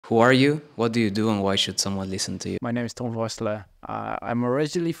Who are you? What do you do? And why should someone listen to you? My name is Tom Vorstler. I'm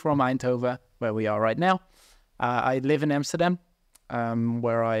originally from Eindhoven, where we are right now. I live in Amsterdam,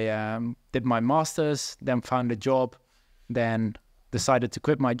 where I did my master's, then found a job, then decided to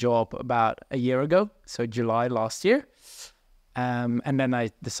quit my job about a year ago, so July last year. And then I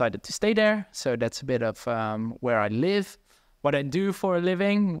decided to stay there. So that's a bit of where I live. What I do for a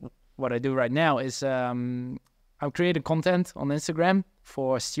living, what I do right now is I'm creating content on Instagram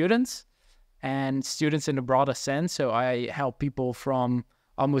for students and students in a broader sense. So I help people from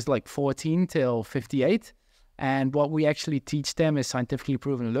almost like 14 till 58. And what we actually teach them is scientifically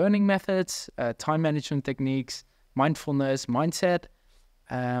proven learning methods, time management techniques, mindfulness, mindset,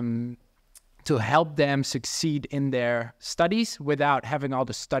 to help them succeed in their studies without having all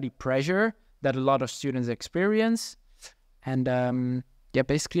the study pressure that a lot of students experience. And yeah,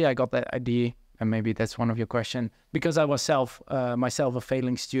 basically I got that idea, and maybe that's one of your questions, because I was myself a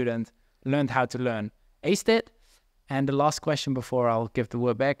failing student, learned how to learn, aced it. And the last question before I'll give the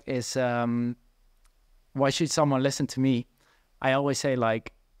word back is, why should someone listen to me? I always say,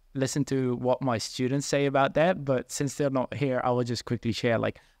 like, listen to what my students say about that, but since they're not here, I will just quickly share.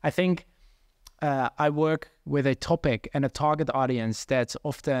 Like, I think I work with a topic and a target audience that's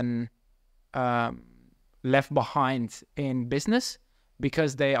often left behind in business,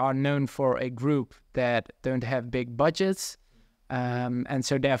 because they are known for a group that don't have big budgets. And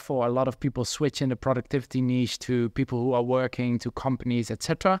so therefore, a lot of people switch in the productivity niche to people who are working, to companies,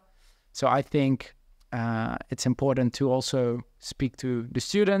 etc. So I think it's important to also speak to the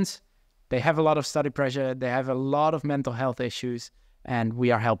students. They have a lot of study pressure. They have a lot of mental health issues, and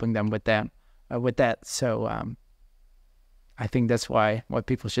we are helping them with that. So I think that's why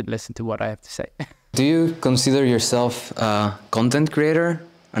people should listen to what I have to say. Do you consider yourself a content creator,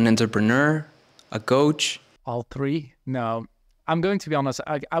 an entrepreneur, a coach? All three? No. I'm going to be honest.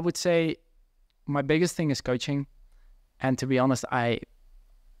 I would say my biggest thing is coaching. And to be honest, I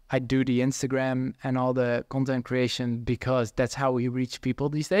do the Instagram and all the content creation because that's how we reach people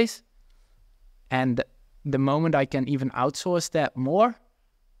these days. And the moment I can even outsource that more,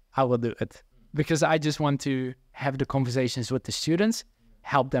 I will do it. Because I just want to have the conversations with the students,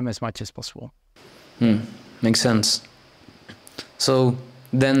 help them as much as possible. Makes sense. So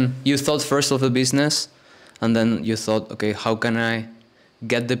then you thought first of a business, and then you thought, okay, how can I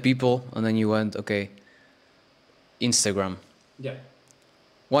get the people? And then you went, okay, Instagram. Yeah.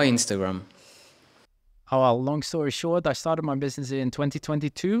 Why Instagram? Oh, well, long story short, I started my business in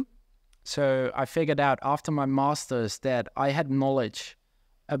 2022. So I figured out after my master's that I had knowledge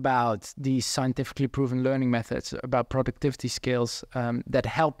about these scientifically proven learning methods, about productivity skills that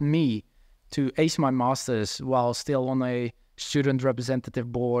helped me to ace my master's while still on a student representative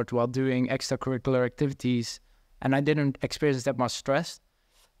board, while doing extracurricular activities. And I didn't experience that much stress.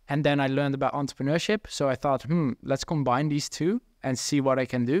 And then I learned about entrepreneurship. So I thought, let's combine these two and see what I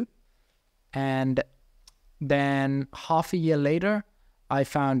can do. And then half a year later, I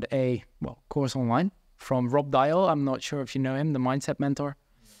found a course online from Rob Dial. I'm not sure if you know him, the mindset mentor.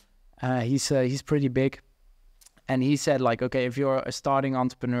 He's pretty big. And he said, like, okay, if you're a starting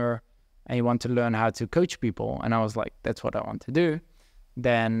entrepreneur and you want to learn how to coach people, and I was like, that's what I want to do,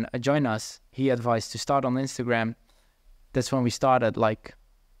 then join us. He advised to start on Instagram. That's when we started, like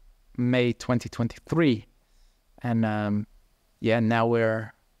May 2023. And yeah, now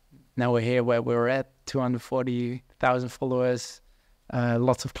we're here where we're at, 240,000 followers,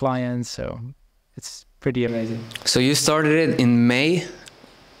 lots of clients. So it's pretty amazing. So you started it in May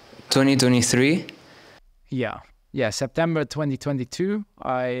 2023? Yeah, September 2022,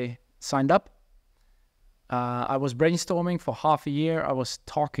 I signed up. I was brainstorming for half a year. I was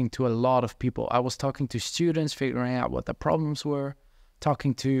talking to a lot of people. I was talking to students, figuring out what the problems were,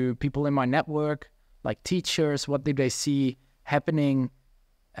 talking to people in my network, like teachers, what did they see happening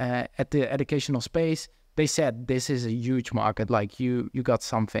at the educational space. They said, this is a huge market, like you got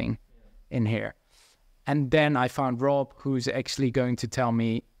something in here. And then I found Rob, who's actually going to tell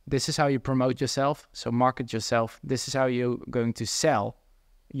me, this is how you promote yourself, so market yourself. This is how you're going to sell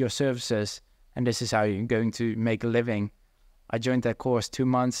your services, and this is how you're going to make a living. I joined that course 2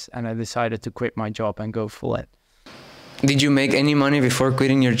 months, and I decided to quit my job and go full it. Did you make any money before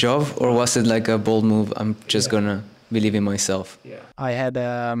quitting your job, or was it like a bold move? I'm just gonna believe in myself. Yeah. I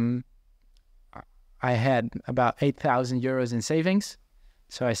had about 8,000 euros in savings.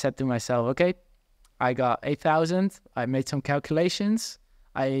 So I said to myself, okay, I got 8,000. I made some calculations.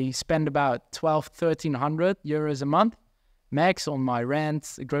 I spend about 1,300 euros a month, max on my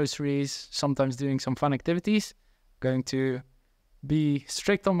rent, groceries, sometimes doing some fun activities. Going to be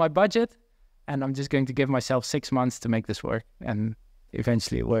strict on my budget, and I'm just going to give myself 6 months to make this work. And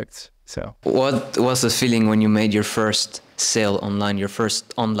eventually it worked. So What was the feeling when you made your first sale online, your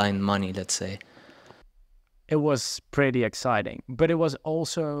first online money, let's say? it was pretty exciting, but it was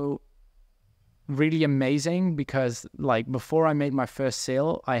also really amazing because like before I made my first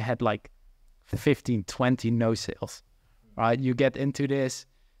sale, I had like 15, 20 no sales, right? You get into this,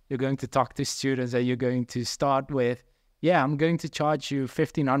 you're going to talk to students and you're going to start with, yeah, I'm going to charge you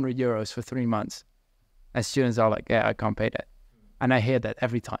 1,500 euros for 3 months. And students are like, yeah, I can't pay that. And I hear that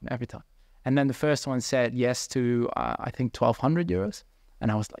every time. And then the first one said yes to, I think 1,200 euros. And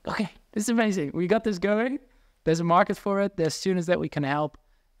I was like, okay, this is amazing. We got this going. There's a market for it. There's students that we can help.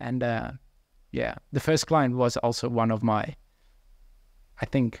 And yeah, the first client was also one of my, I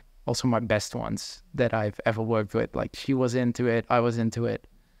think, also my best ones that I've ever worked with. Like she was into it, I was into it,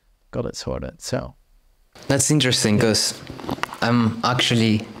 got it sorted. So that's interesting because I'm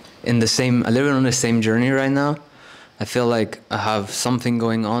actually in the same, a little bit on the same journey right now. I feel like I have something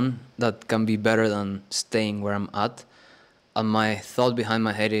going on that can be better than staying where I'm at. And my thought behind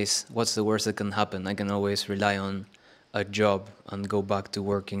my head is, what's the worst that can happen? I can always rely on a job and go back to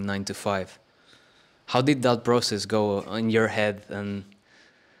working 9 to 5. How did that process go in your head and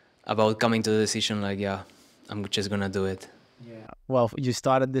about coming to the decision like, yeah, I'm just gonna do it? yeah. Well, you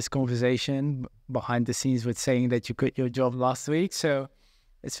started this conversation behind the scenes with saying that you quit your job last week. So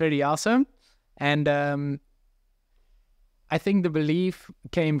it's really awesome. And I think the belief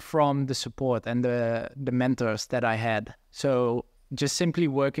came from the support and the mentors that I had. So just simply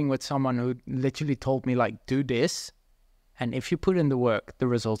working with someone who literally told me like, do this. And if you put in the work, the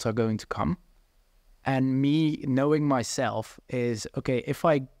results are going to come. And me knowing myself is, okay, if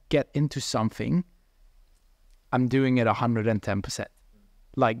I get into something, I'm doing it 110%.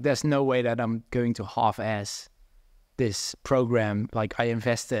 Like there's no way that I'm going to half-ass this program. Like I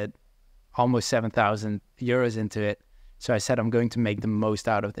invested almost 7,000 euros into it. So I said, I'm going to make the most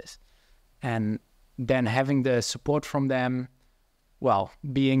out of this. And then having the support from them, well,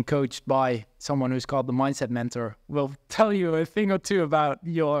 being coached by someone who's called the Mindset Mentor will tell you a thing or two about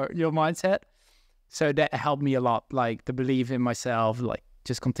your mindset. So that helped me a lot, like the belief in myself, like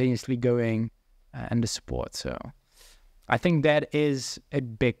just continuously going and the support. So I think that is a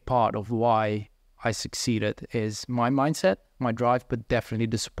big part of why I succeeded is my mindset, my drive, but definitely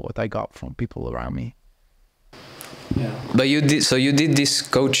the support I got from people around me. Yeah. But you did this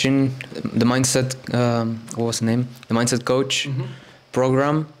coaching, the mindset, what was the name? The mindset coach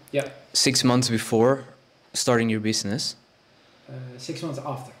program. Yeah. 6 months before starting your business. 6 months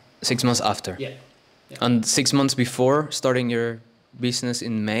after. 6 months after. Yeah. And 6 months before starting your business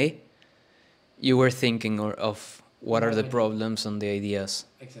in May, you were thinking of what are the problems and the ideas.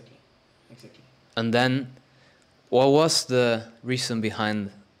 Exactly. And then, what was the reason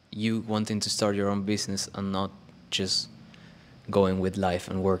behind you wanting to start your own business and not just going with life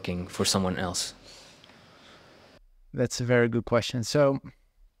and working for someone else? That's a very good question. So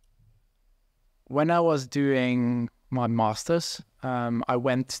when I was doing my master's, I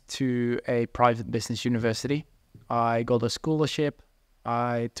went to a private business university. I got a scholarship.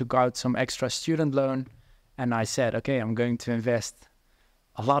 I took out some extra student loan and I said, okay, I'm going to invest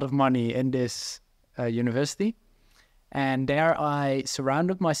a lot of money in this university. And there I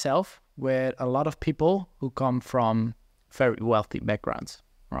surrounded myself with a lot of people who come from very wealthy backgrounds,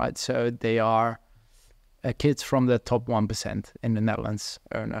 right? So they are kids from the top 1% in the Netherlands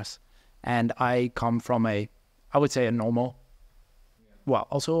earners. And I come from I would say a normal, well,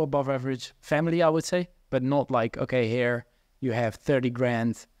 also above average family, I would say, but not like, okay, here you have 30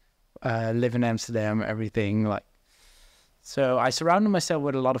 grand, live in Amsterdam, everything like. So I surrounded myself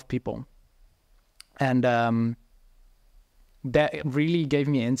with a lot of people. And that really gave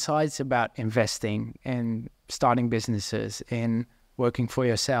me insights about investing and starting businesses, in working for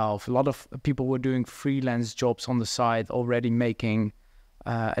yourself. A lot of people were doing freelance jobs on the side, already making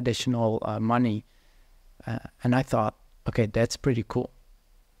additional money. And I thought, okay, that's pretty cool.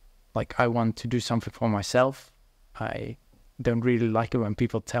 Like, I want to do something for myself. I don't really like it when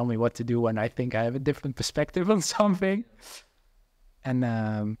people tell me what to do when I think I have a different perspective on something. And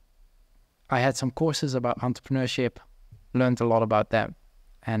I had some courses about entrepreneurship, learned a lot about that,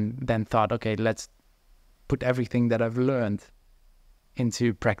 and then thought, okay, let's put everything that I've learned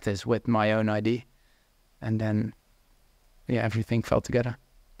into practice with my own idea. And then, yeah, everything fell together.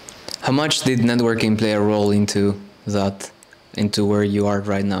 How much did networking play a role into that, into where you are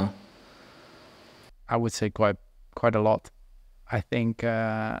right now? I would say quite a lot. I think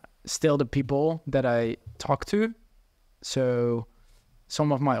still the people that I talk to, so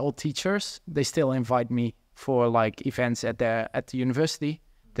some of my old teachers, they still invite me for like events at the university.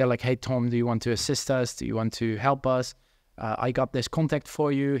 They're like, hey Tom, do you want to assist us? Do you want to help us? I got this contact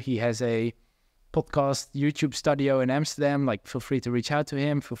for you. He has a podcast YouTube studio in Amsterdam. Like, feel free to reach out to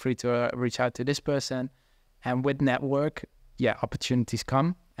him. Feel free to reach out to this person. And with network, yeah, opportunities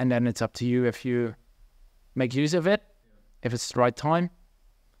come. And then it's up to you if you make use of it, if it's the right time.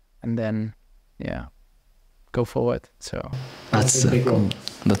 And then, yeah, go forward. So that's so cool.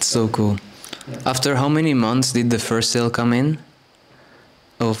 That's so cool. Yeah. After how many months did the first sale come in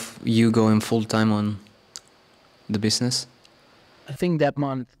of you going full time on the business? I think that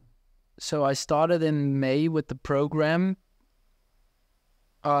month. So I started in May with the program.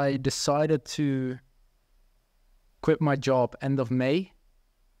 I decided to quit my job end of May.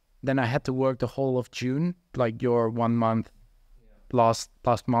 Then I had to work the whole of June, like your 1 month, last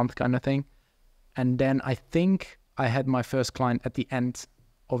month kind of thing. And then I think I had my first client at the end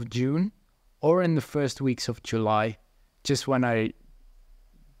of June or in the first weeks of July, just when I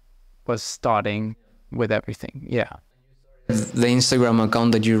was starting with everything. Yeah. The Instagram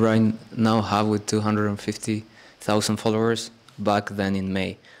account that you right now have with 250,000 followers back then in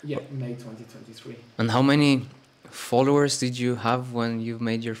May. Yeah, May 2023. And how many followers did you have when you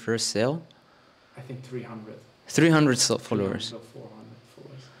made your first sale? I think 300. 300 followers. 300 or 400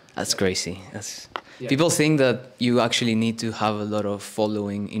 followers. That's crazy. That's Yeah. People think that you actually need to have a lot of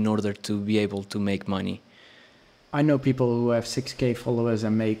following in order to be able to make money. I know people who have 6K followers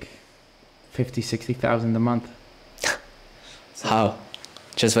and make 50, 60,000 a month. How?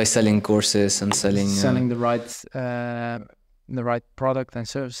 Just by selling courses and selling the right product and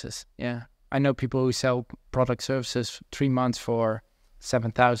services. Yeah, I know people who sell product services 3 months for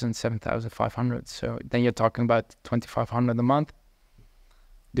 7,000, 7,500. So then you're talking about 2,500 a month.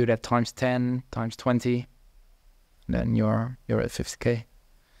 Do that times 10, times 20, then you're at 50K.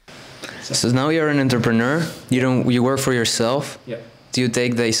 So now you're an entrepreneur. You work for yourself. Yeah. Do you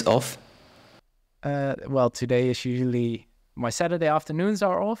take days off? Well, today is usually my Saturday afternoons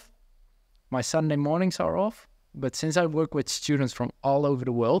are off. My Sunday mornings are off. But since I work with students from all over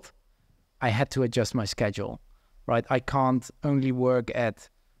the world, I had to adjust my schedule, right? I can't only work at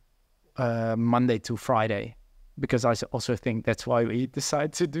Monday to Friday, because I also think that's why we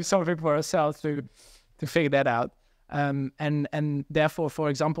decide to do something for ourselves to figure that out. And therefore, for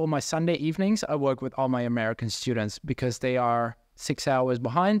example, my Sunday evenings, I work with all my American students because they are 6 hours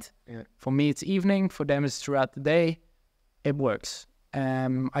behind. Yeah. For me, it's evening. For them, it's throughout the day. It works.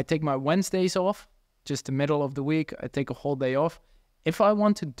 I take my Wednesdays off, just the middle of the week. I take a whole day off. If I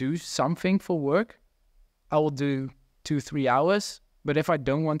want to do something for work, I will do 2-3 hours. But if I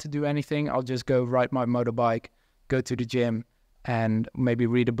don't want to do anything, I'll just go ride my motorbike, go to the gym, and maybe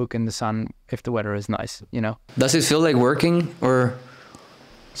read a book in the sun if the weather is nice, you know. Does it feel like working, or?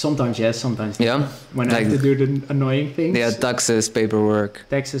 Sometimes yes, sometimes yeah. not. When I have to do the annoying things. Yeah, taxes, paperwork.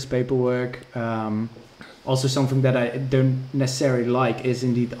 Also something that I don't necessarily like is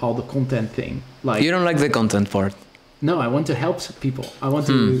indeed all the content thing. Like, you don't like the content part? No, I want to help people. I want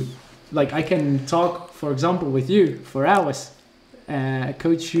to, like, I can talk, for example, with you for hours,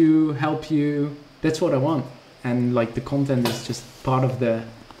 coach you, help you. That's what I want. And like the content is just part of the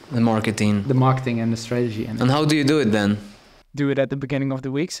marketing and the strategy. And how do you do it then? Do it at the beginning of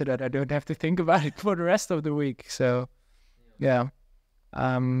the week so that I don't have to think about it for the rest of the week. So, yeah,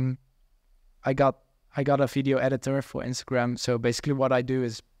 I got a video editor for Instagram. So basically, what I do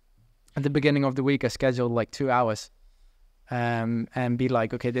is at the beginning of the week, I schedule like 2 hours, and be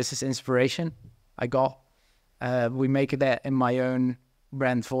like, okay, this is inspiration I got. We make that in my own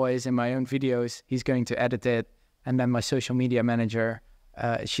brand voice, in my own videos. He's going to edit it, and then my social media manager,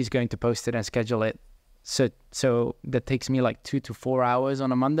 she's going to post it and schedule it. So that takes me like 2 to 4 hours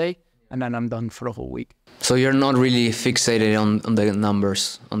on a Monday, and then I'm done for the whole week. So you're not really fixated on the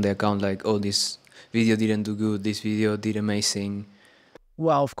numbers on the account, like, oh, this video didn't do good, this video did amazing.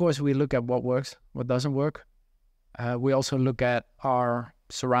 Well, of course, we look at what works, what doesn't work. We also look at our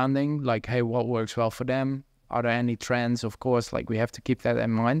surrounding, like, hey, what works well for them? Are there any trends? Of course, like, we have to keep that in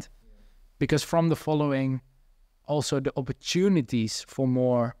mind. Because from the following, also the opportunities for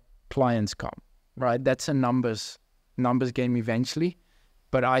more clients come, right? That's a numbers game eventually.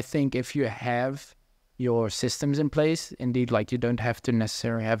 But I think if you have your systems in place, indeed, like, you don't have to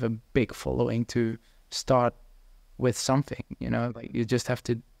necessarily have a big following to start with something, you know, like, you just have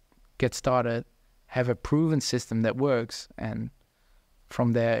to get started, have a proven system that works, and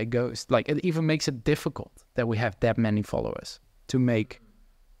from there it goes. Like, it even makes it difficult that we have that many followers to make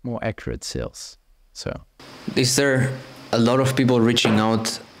more accurate sales. So, is there a lot of people reaching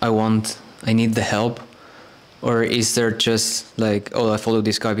out, I need the help? Or is there just like, oh, I follow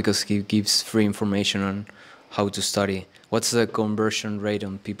this guy because he gives free information on how to study? What's the conversion rate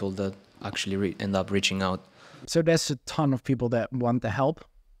on people that actually end up reaching out? So there's a ton of people that want the help.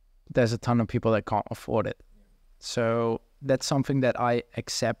 There's a ton of people that can't afford it. So that's something that I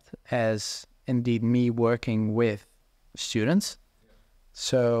accept as indeed me working with students.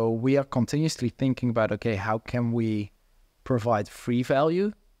 So we are continuously thinking about, okay, how can we provide free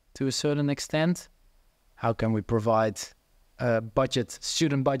value to a certain extent? How can we provide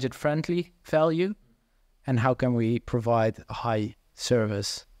student budget friendly value? And how can we provide a high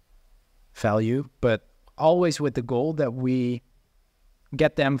service value, but always with the goal that we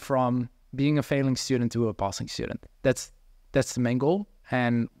get them from being a failing student to a passing student. That's the main goal.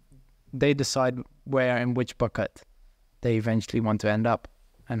 And they decide where and which bucket they eventually want to end up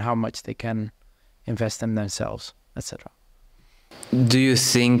and how much they can invest in themselves, etc. Do you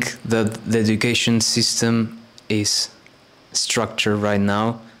think that the education system is structured right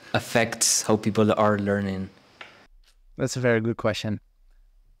now affects how people are learning? That's a very good question.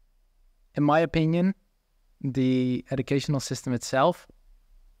 In my opinion, the educational system itself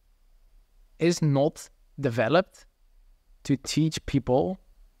is not developed to teach people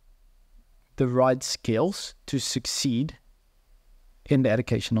the right skills to succeed in the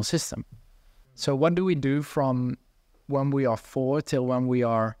educational system. So what do we do from when we are 4 till when we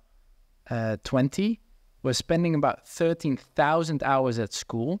are 20? We're spending about 13,000 hours at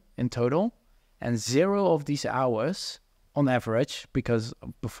school in total, and 0 of these hours on average, because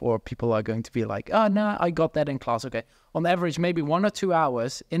before people are going to be like, oh, no, I got that in class. Okay. On average, maybe 1 or 2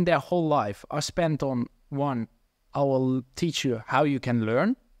 hours in their whole life are spent on, one, I will teach you how you can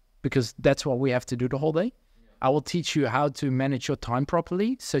learn, because that's what we have to do the whole day. I will teach you how to manage your time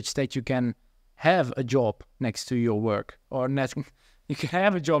properly, such that you can have a job next to your work, or you can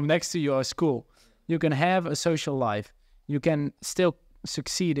have a job next to your school. You can have a social life. You can still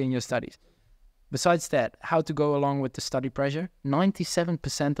succeed in your studies. Besides that, how to go along with the study pressure.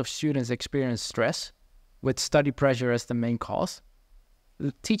 97% of students experience stress with study pressure as the main cause.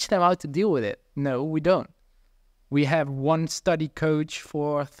 Teach them how to deal with it. No, we don't. We have one study coach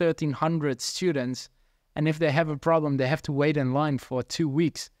for 1,300 students, and if they have a problem, they have to wait in line for 2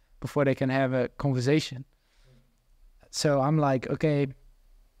 weeks before they can have a conversation. So I'm like, okay,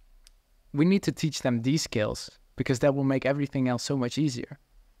 we need to teach them these skills, because that will make everything else so much easier.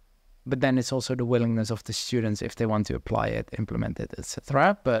 But then it's also the willingness of the students if they want to apply it, implement it,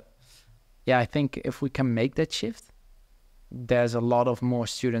 etc. But yeah, I think if we can make that shift, there's a lot of more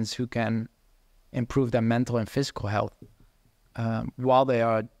students who can improve their mental and physical health while they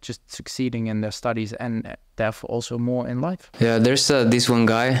are just succeeding in their studies, and therefore also more in life. Yeah, there's this one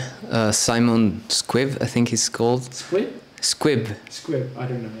guy, Simon Squibb, I think he's called. Squib? Squibb. Squib, I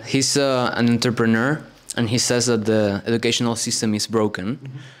don't know. He's an entrepreneur, and he says that the educational system is broken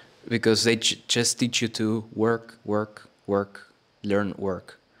because they just teach you to work, learn,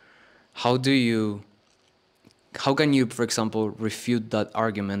 work. How can you, for example, refute that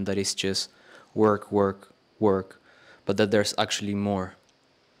argument that it's just work, but that there's actually more?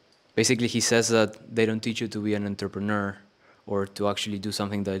 Basically, he says that they don't teach you to be an entrepreneur or to actually do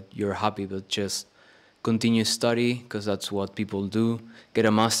something that you're happy, but just continue study because that's what people do, get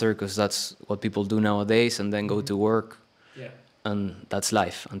a master because that's what people do nowadays, and then go to work. Yeah. And that's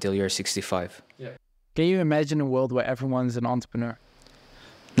life until you're 65. Yeah. Can you imagine a world where everyone's an entrepreneur?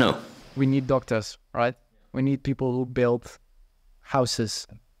 No. We need doctors, right? We need people who build houses.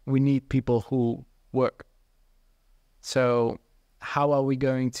 We need people who work. So how are we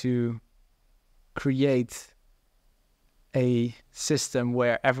going to create a system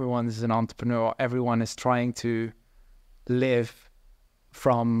where everyone is an entrepreneur, everyone is trying to live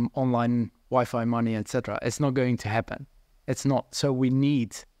from online Wi-Fi money, etc.? It's not going to happen. It's not. So we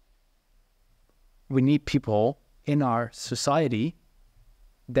need people in our society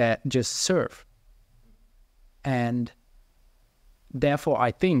that just serve. And therefore,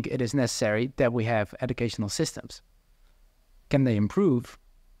 I think it is necessary that we have educational systems. Can they improve?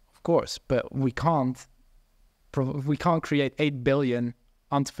 Of course, but we can't create 8 billion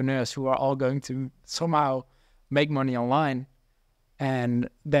entrepreneurs who are all going to somehow make money online and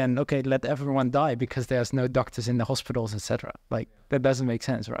then, okay, let everyone die because there's no doctors in the hospitals, etc. Like, that doesn't make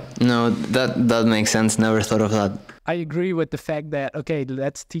sense, right? No, that makes sense. Never thought of that. I agree with the fact that, okay,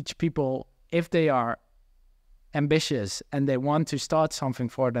 let's teach people, if they are ambitious and they want to start something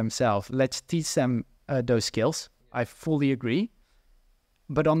for themselves, let's teach them those skills. I fully agree.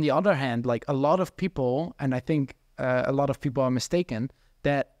 But on the other hand, like, a lot of people, and I think a lot of people are mistaken,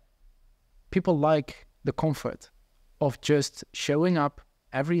 that people like the comfort of just showing up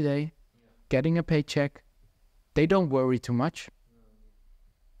every day, yeah, getting a paycheck. They don't worry too much,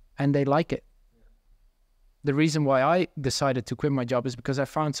 and they like it. the reason why I decided to quit my job is because I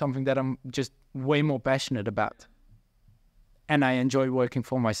found something that I'm just way more passionate about. And I enjoy working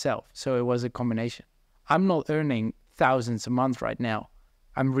for myself. So it was a combination. I'm not earning thousands a month right now.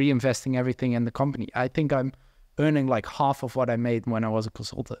 I'm reinvesting everything in the company. I think I'm earning like half of what I made when I was a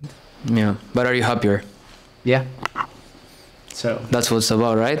consultant. Yeah, but are you happier? Yeah. So That's what it's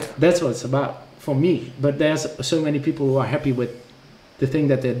about, right? that's what it's about for me. But there's so many people who are happy with the thing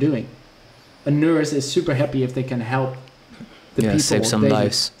that they're doing. A nurse is super happy if they can help the people. Save some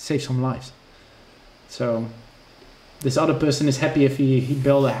lives. Save some lives. So this other person is happy if he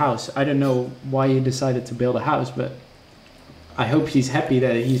built a house. I don't know why he decided to build a house, but I hope he's happy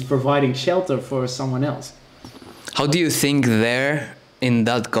that he's providing shelter for someone else. How do you think there, in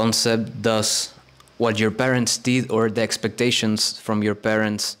that concept, does what your parents did or the expectations from your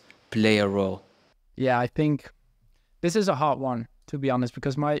parents play a role? Yeah, I think this is a hard one, to be honest,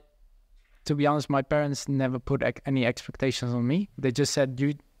 because my parents never put any expectations on me. They just said,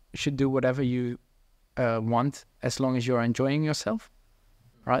 you should do whatever you want as long as you're enjoying yourself,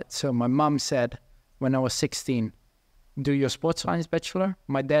 right? So my mom said when I was 16, do your sports science bachelor.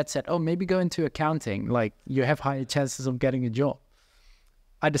 My dad said, oh, maybe go into accounting, like you have higher chances of getting a job.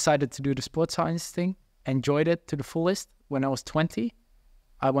 I decided to do the sports science thing, enjoyed it to the fullest. When I was 20,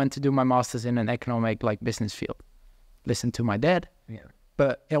 I went to do my master's in an economic business field. Listened to my dad,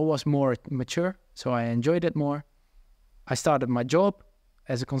 but it was more mature, so I enjoyed it more. I started my job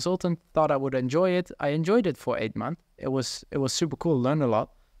as a consultant, thought I would enjoy it. I enjoyed it for 8 months. It was super cool, learned a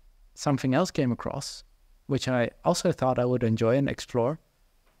lot. Something else came across, which I also thought I would enjoy and explore,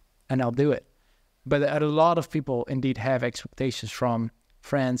 and I'll do it. But a lot of people indeed have expectations from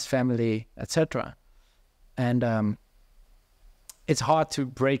friends, family, etc. And it's hard to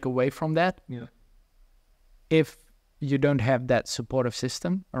break away from that if you don't have that supportive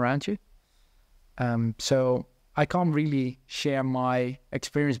system around you. So I can't really share my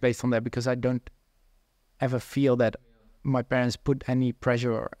experience based on that because I don't ever feel that my parents put any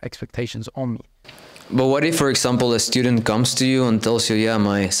pressure or expectations on me. But what if, for example, a student comes to you and tells you, yeah,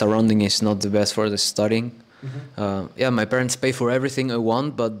 my surrounding is not the best for the studying. Yeah, my parents pay for everything I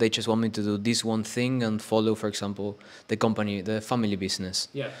want, but they just want me to do this one thing and follow, for example, the company, the family business.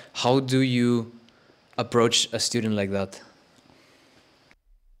 Yeah. How do you approach a student like that?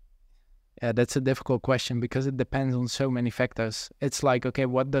 Yeah, that's a difficult question because it depends on so many factors. It's like, okay,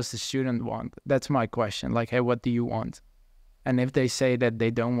 what does the student want? That's my question. Like, hey, what do you want? And if they say that they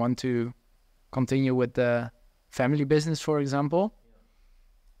don't want to continue with the family business, for example,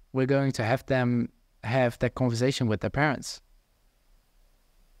 we're going to have them have that conversation with their parents.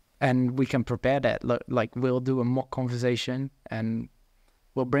 And we can prepare that. Like, we'll do a mock conversation and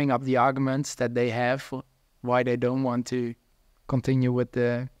we'll bring up the arguments that they have why they don't want to continue with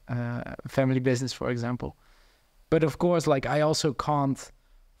the family business, for example. But of course, like, I also can't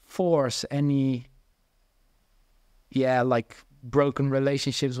force any, broken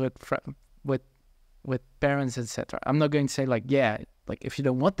relationships with parents, etc. I'm not going to say like, yeah, like, if you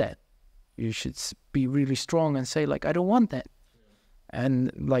don't want that, you should be really strong and say like, I don't want that,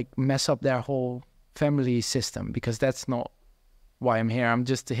 and like mess up their whole family system, because that's not why I'm here. I'm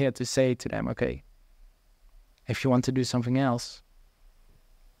just here to say to them, okay, if you want to do something else,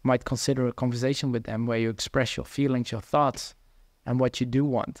 might consider a conversation with them where you express your feelings, your thoughts, and what you do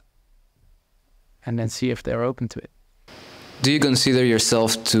want, and then see if they're open to it. Do you consider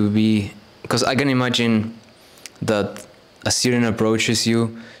yourself to be, because I can imagine that a student approaches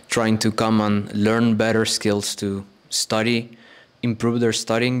you trying to come and learn better skills to study, improve their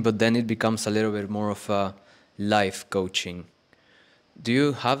studying, but then it becomes a little bit more of a life coaching. Do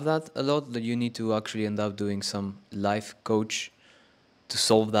you have that a lot, that you need to actually end up doing some life coach to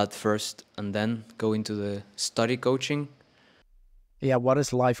solve that first and then go into the study coaching? Yeah, what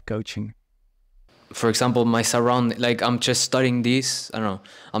is life coaching? For example, my surrounding, like, I'm just studying this, I don't know,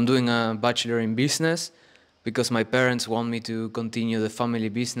 I'm doing a bachelor in business because my parents want me to continue the family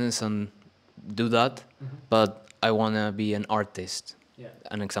business and do that, but I want to be an artist,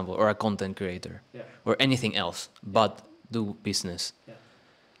 an example, or a content creator, or anything else, but do business.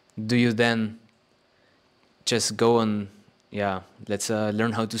 Do you then just go and, let's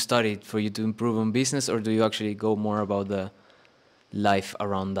learn how to study for you to improve on business, or do you actually go more about the life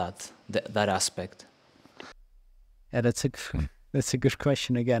around that aspect? Yeah, that's a good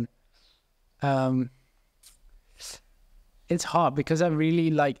question again. It's hard because I really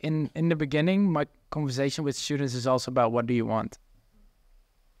like in the beginning, my conversation with students is also about what do you want?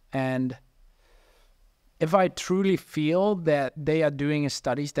 And if I truly feel that they are doing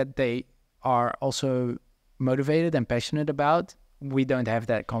studies that they are also motivated and passionate about, we don't have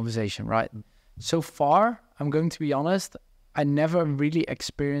that conversation, right? So far, I'm going to be honest, I never really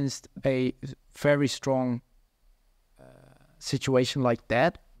experienced a very strong situation like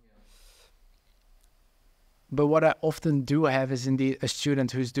that. But what I often do have is indeed a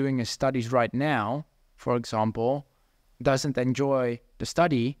student who's doing his studies right now, for example, doesn't enjoy the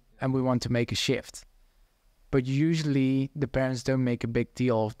study and we want to make a shift. But usually the parents don't make a big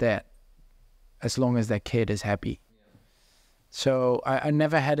deal of that as long as their kid is happy. So I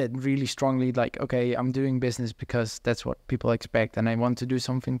never had it really strongly like, okay, I'm doing business because that's what people expect and I want to do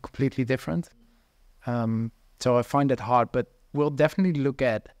something completely different. So I find it hard, but we'll definitely look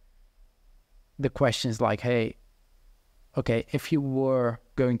at the questions like, hey, okay, if you were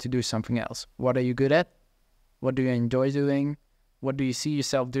going to do something else, what are you good at? What do you enjoy doing? What do you see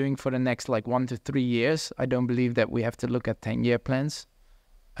yourself doing for the next like 1 to 3 years? I don't believe that we have to look at 10-year plans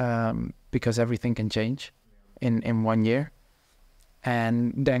because everything can change in 1 year.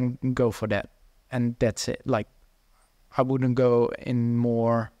 And then go for that. And that's it. Like, I wouldn't go in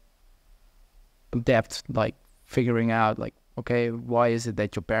more depth, like figuring out like, okay, why is it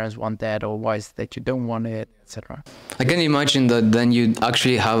that your parents want that, or why is it that you don't want it, etc. I can imagine that then you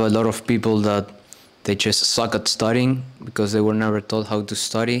actually have a lot of people that they just suck at studying because they were never taught how to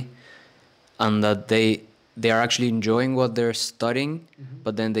study, and that they are actually enjoying what they're studying,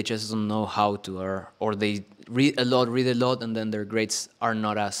 but then they just don't know how to, or they read a lot, and then their grades are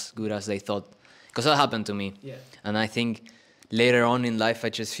not as good as they thought. Because that happened to me. Yeah. And I think later on in life, I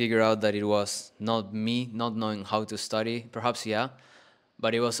just figured out that it was not me not knowing how to study. Perhaps, yeah.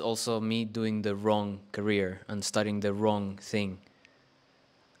 But it was also me doing the wrong career and studying the wrong thing.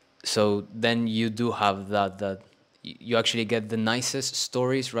 So then you do have that you actually get the nicest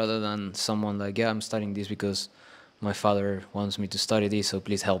stories rather than someone like, yeah, I'm studying this because my father wants me to study this, so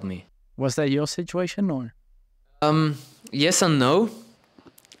please help me. Was that your situation or? Yes and no.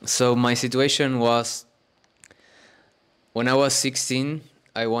 So my situation was, when I was 16,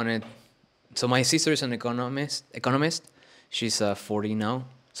 I wanted, so my sister is an economist. She's 40 now,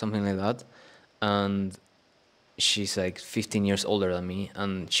 something like that. And she's like 15 years older than me,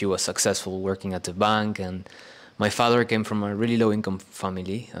 and she was successful working at the bank. And my father came from a really low income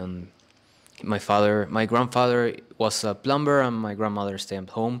family, and my grandfather was a plumber and my grandmother stayed at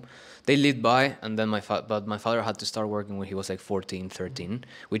home. They lived by, and then but my father had to start working when he was like 14, 13,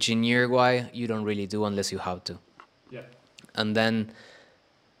 which in Uruguay you don't really do unless you have to. Yeah. And then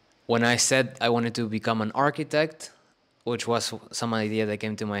when I said I wanted to become an architect, which was some idea that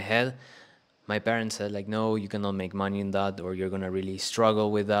came to my head, my parents said like, no, you cannot make money in that, or you're gonna really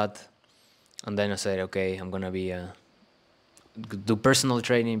struggle with that. And then I said, okay, I'm gonna do personal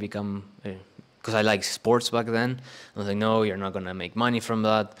training, become because I like sports back then. I was like, no, you're not gonna make money from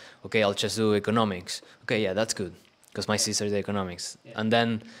that. Okay, I'll just do economics. Okay, yeah, that's good, because my sister did economics. Yeah. And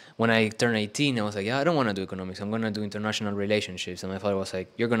then when I turned 18, I was like, yeah, I don't want to do economics. I'm gonna do international relationships. And my father was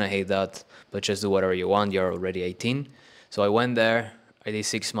like, you're gonna hate that, but just do whatever you want. You're already 18. So I went there. I did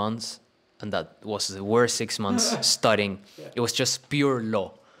 6 months, and that was the worst 6 months studying. Yeah. It was just pure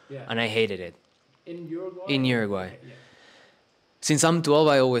law, yeah. And I hated it. In Uruguay? In Uruguay. Okay, yeah. Since I'm 12,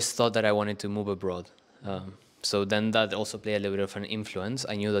 I always thought that I wanted to move abroad. So then that also played a little bit of an influence.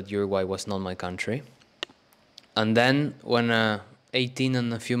 I knew that Uruguay was not my country. And then when 18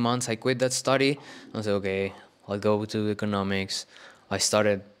 and a few months, I quit that study. I was like, okay, I'll go to economics. I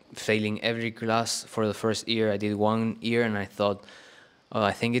started failing every class for the first year. I did 1 year, and I thought, oh,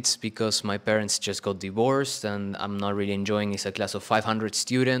 I think it's because my parents just got divorced and I'm not really enjoying. It's a class of 500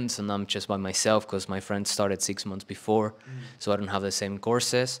 students and I'm just by myself because my friends started 6 months before, so I don't have the same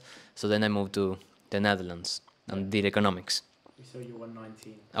courses. So then I moved to the Netherlands and did economics. So you were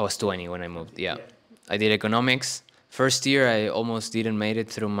 19? I was 20 when I moved, yeah. I did economics. First year, I almost didn't make it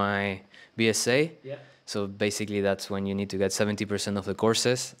through my BSA. Yeah. So basically that's when you need to get 70% of the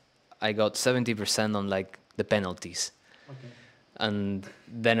courses. I got 70% on like the penalties. Okay. And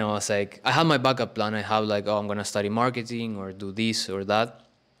then I was like, I had my backup plan. I have like, oh, I'm going to study marketing or do this or that.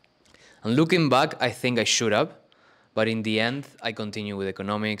 And looking back, I think I should have. But in the end, I continued with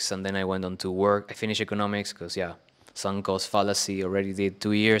economics, and then I went on to work. I finished economics because, yeah, sunk cost fallacy, already did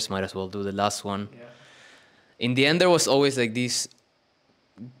 2 years, might as well do the last one. Yeah. In the end, there was always like this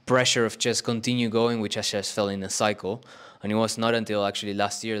pressure of just continue going, which I just fell in a cycle. And it was not until actually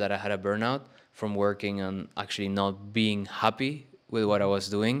last year that I had a burnout from working and actually not being happy with what I was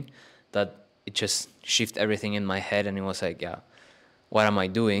doing, that it just shifted everything in my head, and it was like, yeah, what am I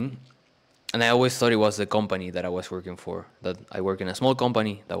doing? And I always thought it was the company that I was working for, that I work in a small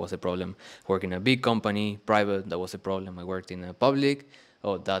company, that was a problem. Work in a big company, private, that was a problem. I worked in a public,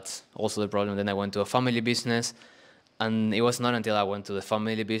 oh, that's also the problem. Then I went to a family business, and it was not until I went to the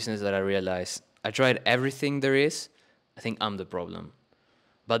family business that I realized I tried everything there is. I think I'm the problem.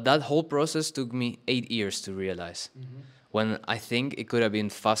 But that whole process took me 8 years to realize. When I think it could have been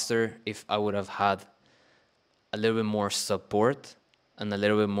faster if I would have had a little bit more support and a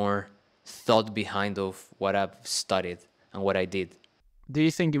little bit more thought behind of what I've studied and what I did. Do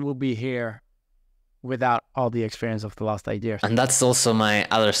you think you will be here without all the experience of the last 8 years? And that's also my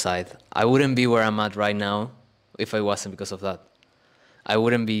other side. I wouldn't be where I'm at right now if it wasn't because of that. I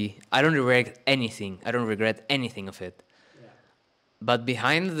don't regret anything. I don't regret anything of it. Yeah. But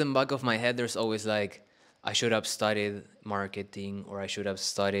behind the back of my head, there's always like, I should have studied marketing, or I should have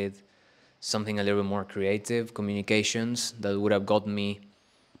studied something a little bit more creative, communications, that would have got me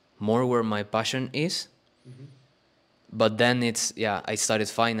more where my passion is. But then I studied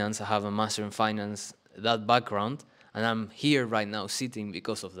finance. I have a master in finance, that background, and I'm here right now sitting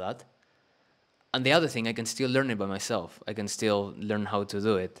because of that. And the other thing, I can still learn it by myself. I can still learn how to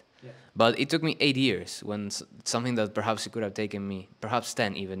do it. Yeah. But it took me 8 years, when something that perhaps it could have taken me, perhaps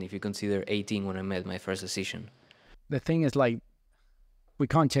 10 even, if you consider 18 when I made my first decision. The thing is, like, we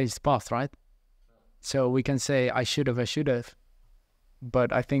can't change the past, right? So we can say, I should have.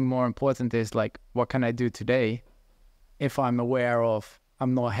 But I think more important is, like, what can I do today? If I'm aware of,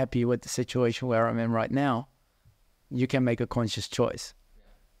 I'm not happy with the situation where I'm in right now, you can make a conscious choice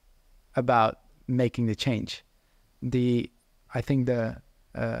about making the change. I think the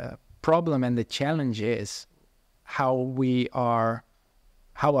problem and the challenge is how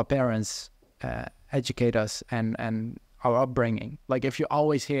our parents educate us and our upbringing. Like, if you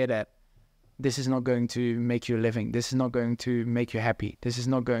always hear that this is not going to make you a living, this is not going to make you happy, this is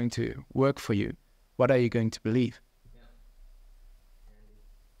not going to work for you, what are you going to believe? Yeah.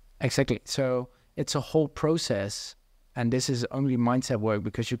 Exactly. So it's a whole process. And this is only mindset work,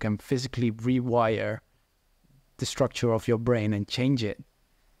 because you can physically rewire the structure of your brain and change it.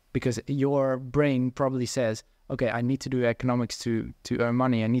 Because your brain probably says, okay, I need to do economics to earn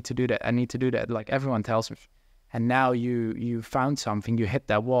money. I need to do that. Like everyone tells me. And now you found something, you hit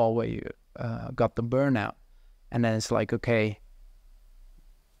that wall where you got the burnout. And then it's like, okay,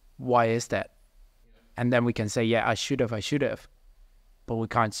 why is that? And then we can say, yeah, I should have. But we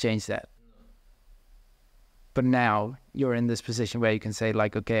can't change that. But now you're in this position where you can say,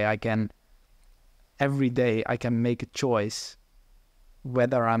 like, okay, every day I can make a choice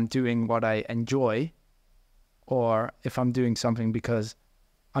whether I'm doing what I enjoy or if I'm doing something because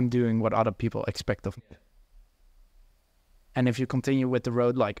I'm doing what other people expect of me. Yeah. And if you continue with the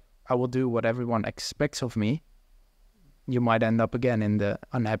road, like, I will do what everyone expects of me, you might end up again in the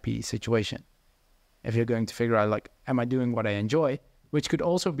unhappy situation. If you're going to figure out, like, am I doing what I enjoy, which could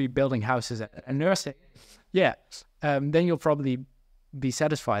also be building houses and nursing. Yeah, then you'll probably be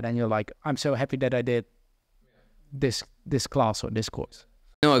satisfied, and you're like, I'm so happy that I did this class or this course.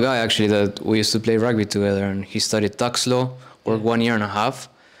 I know a guy actually that we used to play rugby together, and he studied tax law, worked 1 year and a half,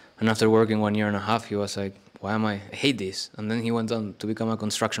 and after working 1 year and a half, he was like, I hate this, and then he went on to become a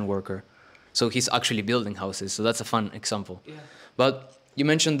construction worker. So he's actually building houses, so that's a fun example. Yeah. But you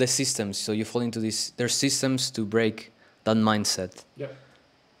mentioned the systems, so you fall into this, there's systems to break that mindset. Yep.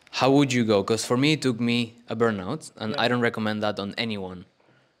 How would you go? Because for me, it took me a burnout, and I don't recommend that on anyone.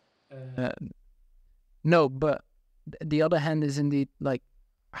 No, but the other hand is indeed, like,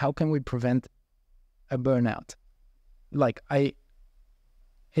 how can we prevent a burnout? Like,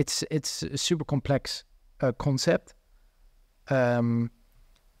 it's a super complex concept. And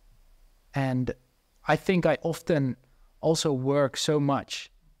I think I often also work so much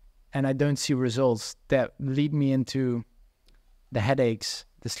and I don't see results that lead me into the headaches,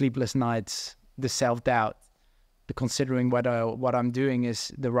 the sleepless nights, the self-doubt, the considering whether what I'm doing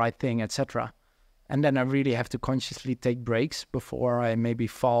is the right thing, etc. And then I really have to consciously take breaks before I maybe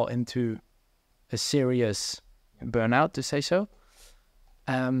fall into a serious burnout, to say so.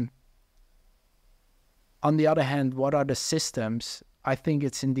 On the other hand, what are the systems? I think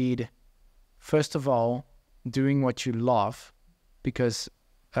it's indeed, first of all, doing what you love, because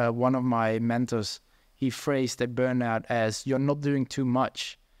one of my mentors, he phrased a burnout as, you're not doing too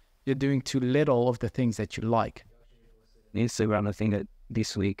much, you're doing too little of the things that you like. Instagram, I think that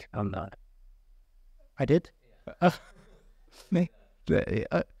this week I'm not. I did?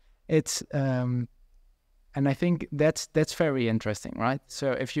 It's and I think that's very interesting, right?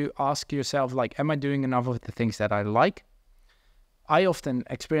 So if you ask yourself, like, am I doing enough of the things that I like? I often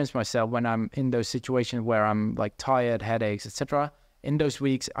experience myself when I'm in those situations where I'm like tired, headaches, etc. In those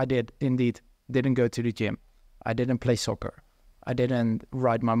weeks, I didn't go to the gym. I didn't play soccer. I didn't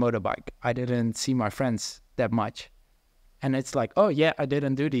ride my motorbike. I didn't see my friends that much. And it's like, oh yeah, I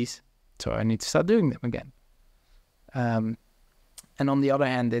didn't do these, so I need to start doing them again. And on the other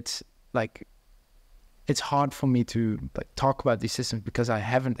hand, it's like, it's hard for me to like talk about these systems because I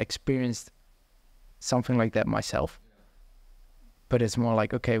haven't experienced something like that myself. But it's more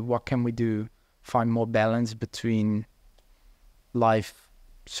like, okay, what can we do? Find more balance between life,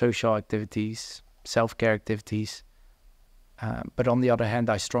 social activities, self-care activities. But on the other hand,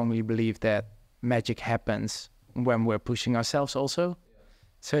 I strongly believe that magic happens when we're pushing ourselves also.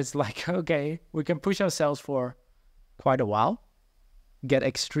 So it's like, okay, we can push ourselves for quite a while, get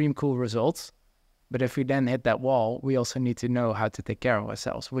extreme cool results. But if we then hit that wall, we also need to know how to take care of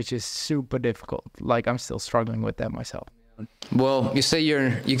ourselves, which is super difficult. Like I'm still struggling with that myself. Well, you say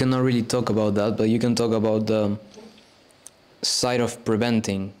you cannot really talk about that, but you can talk about the side of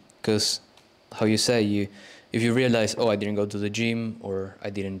preventing, because how you say, if you realize, oh, I didn't go to the gym, or I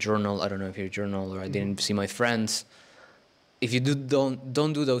didn't journal, I don't know if you journal, or I didn't see my friends. If you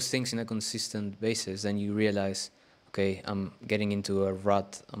don't do those things in a consistent basis, then you realize, okay, I'm getting into a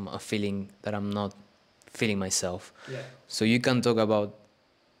rut. I'm feeling that I'm not feeling myself. Yeah. So you can talk about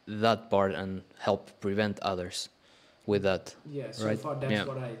that part and help prevent others with that. Yeah, so right? far that's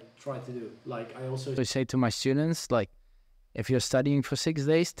what I try to do. Like I also say to my students, like, if you're studying for 6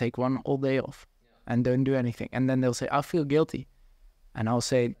 days, take one whole day off and don't do anything. And then they'll say, I feel guilty. And I'll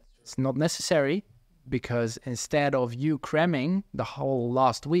say, it's not necessary, because instead of you cramming the whole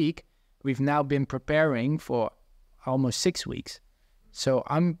last week, we've now been preparing for almost 6 weeks. So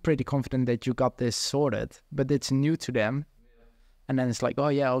I'm pretty confident that you got this sorted, but it's new to them. And then it's like, oh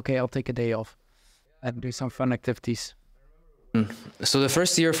yeah, okay, I'll take a day off and do some fun activities. So the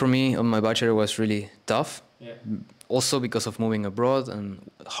first year for me on my bachelor was really tough. Yeah. Also because of moving abroad and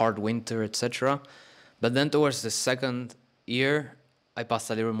hard winter, etc. But then towards the second year, I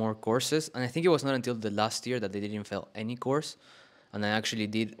passed a little more courses. And I think it was not until the last year that they didn't fail any course. And I actually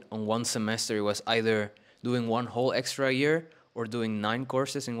did on one semester, it was either doing one whole extra year or doing 9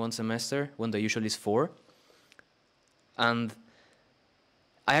 courses in one semester when the usual is 4. And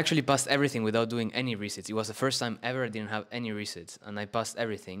I actually passed everything without doing any resits. It was the first time ever I didn't have any resits, and I passed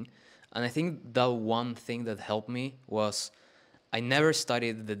everything. And I think that one thing that helped me was I never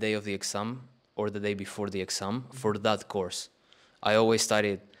studied the day of the exam or the day before the exam for that course. I always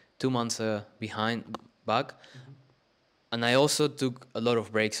studied 2 months back. And I also took a lot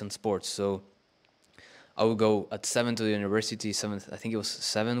of breaks on sports. So I would go at 7 to the university, I think it was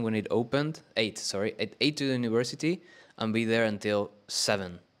 7 when it opened, 8, sorry, at 8 to the university, and be there until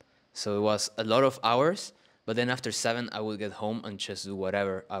 7. So it was a lot of hours, but then after 7, I would get home and just do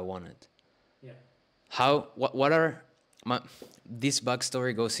whatever I wanted. Yeah. This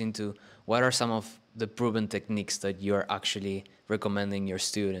backstory goes into what are some of the proven techniques that you're actually recommending your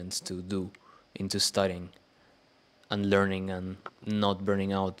students to do into studying and learning and not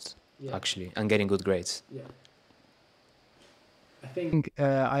burning out, actually, and getting good grades? Yeah. I think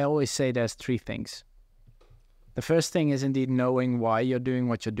I always say there's 3 things. The first thing is indeed knowing why you're doing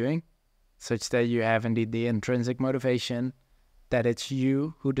what you're doing, such that you have indeed the intrinsic motivation, that it's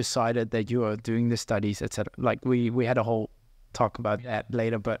you who decided that you are doing the studies, etc. Like we had a whole talk about that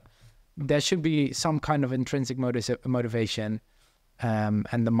later, but there should be some kind of intrinsic motivation,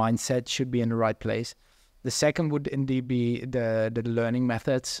 and the mindset should be in the right place. The second would indeed be the learning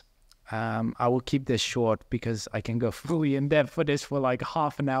methods. I will keep this short because I can go fully in depth for this for like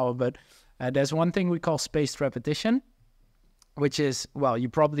half an hour, but there's one thing we call spaced repetition, which is, well, you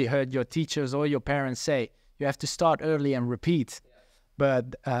probably heard your teachers or your parents say, you have to start early and repeat,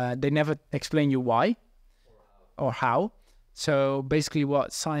 but they never explain you why or how. So basically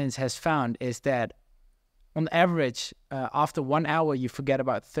what science has found is that on average, after 1 hour, you forget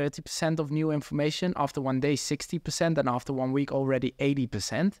about 30% of new information, after 1 day, 60%, and after 1 week, already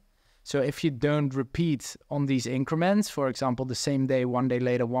 80%. So if you don't repeat on these increments, for example, the same day, 1 day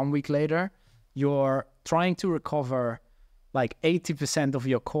later, 1 week later, you're trying to recover like 80% of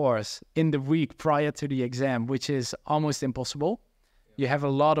your course in the week prior to the exam, which is almost impossible. You have a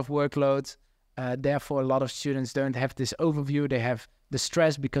lot of workloads. Therefore, a lot of students don't have this overview. They have the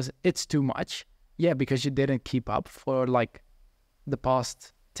stress because it's too much. Yeah, because you didn't keep up for like the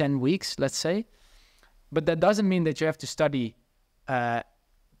past 10 weeks, let's say. But that doesn't mean that you have to study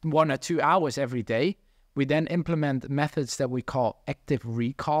 1 or 2 hours every day. We then implement methods that we call active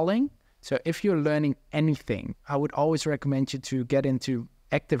recalling. So if you're learning anything, I would always recommend you to get into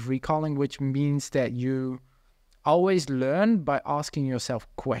active recalling, which means that you always learn by asking yourself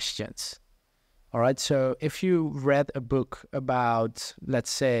questions. All right, so if you read a book about, let's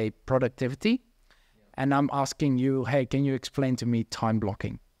say, productivity, and I'm asking you, hey, can you explain to me time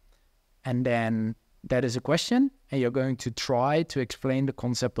blocking? And then that is a question, and you're going to try to explain the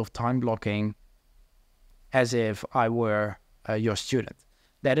concept of time blocking as if I were your student.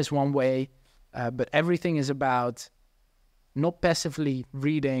 That is one way. But everything is about not passively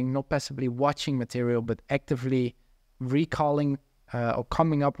reading, not passively watching material, but actively recalling or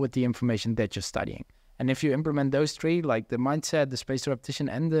coming up with the information that you're studying. And if you implement those three, like the mindset, the spaced repetition,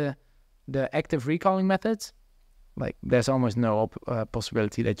 and the active recalling methods, like there's almost no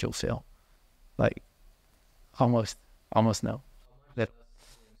possibility that you'll fail. Like almost no. That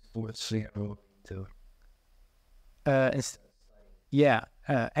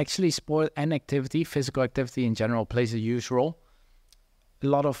actually sport and activity, physical activity in general, plays a huge role. A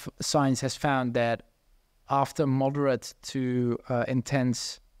lot of science has found that after moderate to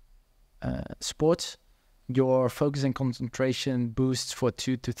intense sports, your focus and concentration boosts for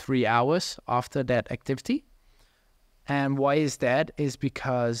 2 to 3 hours after that activity. And why is that? Is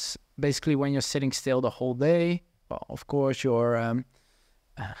because basically when you're sitting still the whole day, well, of course your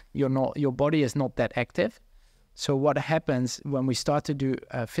body is not that active. So what happens when we start to do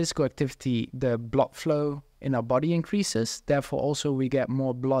physical activity, the blood flow in our body increases. Therefore, also we get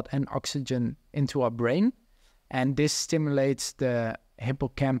more blood and oxygen into our brain. And this stimulates the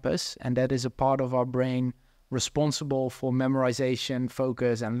hippocampus, and that is a part of our brain responsible for memorization,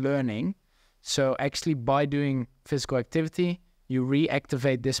 focus, and learning. So actually by doing physical activity, you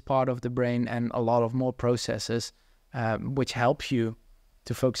reactivate this part of the brain and a lot of more processes, which help you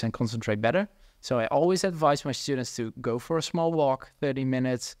to focus and concentrate better. So I always advise my students to go for a small walk, 30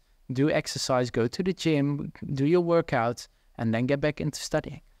 minutes, do exercise, go to the gym, do your workouts, and then get back into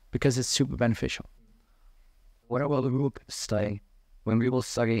studying because it's super beneficial. What about the group studying? When we will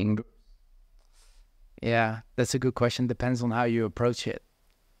study in groups? Yeah, that's a good question. Depends on how you approach it.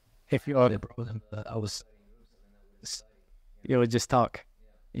 If you're The problem that I was studying in groups and then I was studying. you would just talk.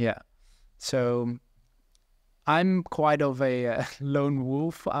 Yeah. So I'm quite of a lone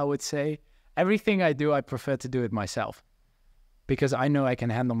wolf, I would say. Everything I do, I prefer to do it myself because I know I can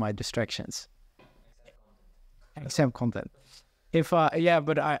handle my distractions. Except content. If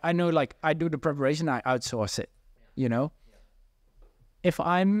but I know, like, I do the preparation, I outsource it, you know. If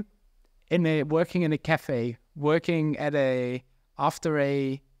I'm working in a cafe, working at after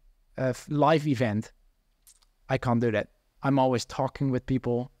a live event, I can't do that. I'm always talking with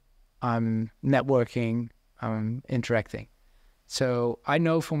people, I'm networking, I'm interacting. So I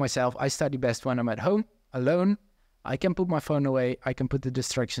know for myself, I study best when I'm at home, alone. I can put my phone away, I can put the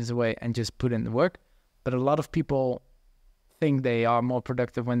distractions away and just put in the work. But a lot of people think they are more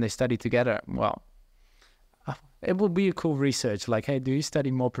productive when they study together. Well, it would be a cool research. Like, hey, do you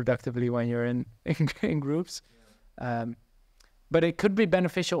study more productively when you're in groups? Yeah. But it could be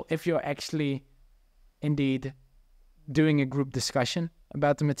beneficial if you're actually indeed doing a group discussion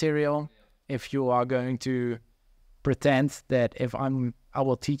about the material. Yeah. If you are going to pretend that I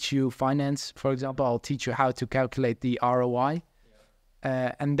will teach you finance, for example, I'll teach you how to calculate the ROI.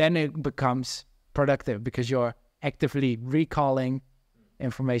 Yeah. And then it becomes productive because you're actively recalling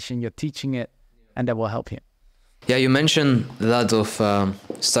information, you're teaching it, and that will help you. Yeah, you mentioned that of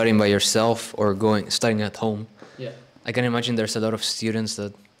studying by yourself or studying at home. Yeah. I can imagine there's a lot of students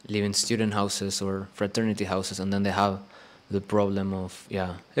that live in student houses or fraternity houses, and then they have the problem of,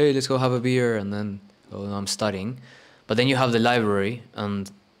 hey, let's go have a beer, and then, oh, no, I'm studying. But then you have the library, and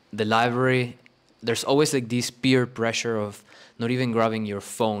the library, there's always like this peer pressure of not even grabbing your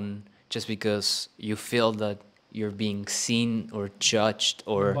phone just because you feel that you're being seen or judged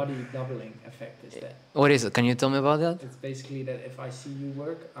or... The body doubling effect is that. What is it? Can you tell me about that? It's basically that if I see you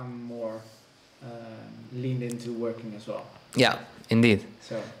work, I'm more leaned into working as well. Yeah, indeed.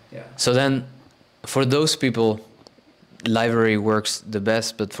 So, yeah. So then, for those people, library works the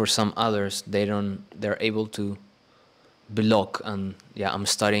best, but for some others, they're able to block and, I'm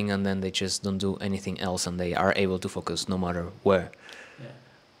studying, and then they just don't do anything else, and they are able to focus no matter where.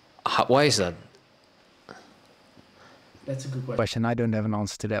 Yeah. Why is that? That's a good question. I don't have an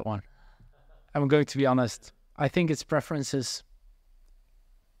answer to that one. I'm going to be honest. I think it's preferences.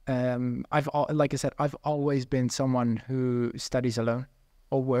 Like I said, I've always been someone who studies alone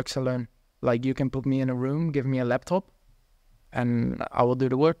or works alone. Like, you can put me in a room, give me a laptop, and I will do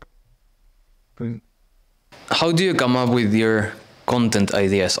the work. How do you come up with your content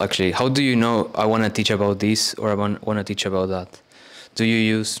ideas, actually? How do you know I want to teach about this or I want to teach about that? Do you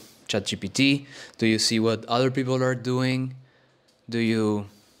use ChatGPT? Do you see what other people are doing? Do you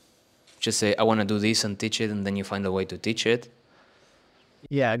just say, I want to do this and teach it, and then you find a way to teach it?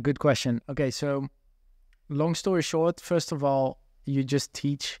 Yeah, good question. Okay, so long story short, first of all, you just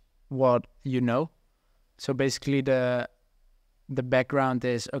teach what you know. So basically the background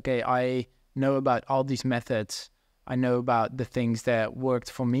is, okay, I know about all these methods. I know about the things that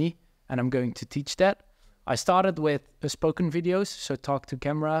worked for me, and I'm going to teach that. I started with spoken videos, so talk to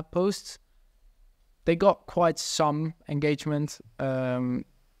camera posts. they got quite some engagement,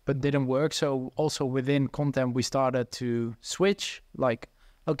 but didn't work. So also within content, we started to switch. Like,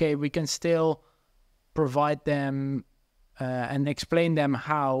 okay, we can still provide them and explain them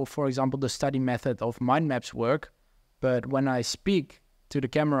how, for example, the study method of mind maps work. But when I speak to the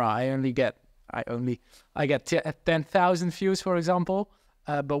camera, I get 10,000 views, for example.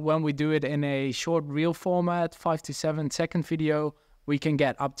 But when we do it in a short reel format, 5 to 7 second video, we can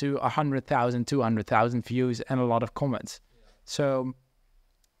get up to 100,000, 200,000 views and a lot of comments. Yeah. So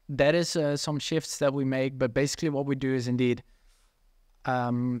that is some shifts that we make. But basically what we do is indeed,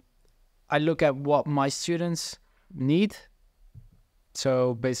 I look at what my students need.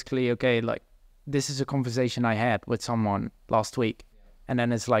 So basically, okay, like this is a conversation I had with someone last week. And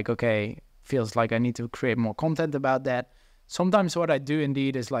then it's like, okay, feels like I need to create more content about that. Sometimes what I do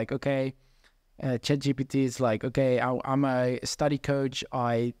indeed is like, okay, ChatGPT is like, okay, I'm a study coach.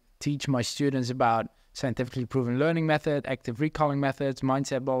 I teach my students about scientifically proven learning method, active recalling methods,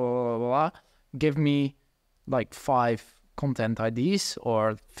 mindset, blah, blah, blah, blah, blah. Give me like 5 content ideas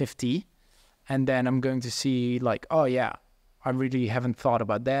or 50. And then I'm going to see like, oh yeah, I really haven't thought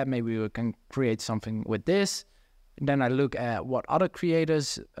about that. Maybe we can create something with this. And then I look at what other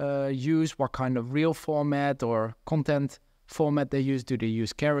creators use, what kind of reel format or content format they use. Do they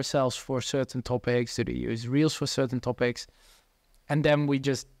use carousels for certain topics? Do they use reels for certain topics? And then we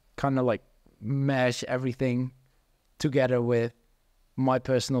just kind of like mash everything together with my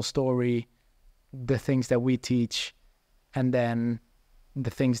personal story, the things that we teach, and then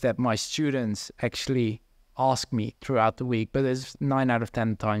the things that my students actually ask me throughout the week. But it's 9 out of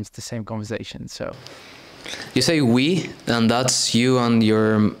 10 times the same conversation. So you say we, and that's you and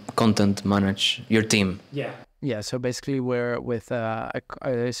your content your team. Yeah, so basically we're with a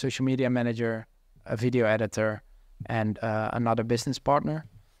social media manager, a video editor, and another business partner.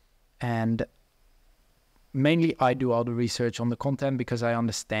 And mainly I do all the research on the content because I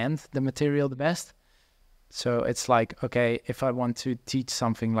understand the material the best. So it's like, okay, if I want to teach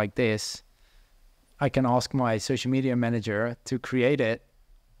something like this, I can ask my social media manager to create it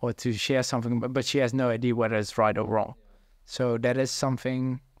or to share something, but she has no idea whether it's right or wrong. So that is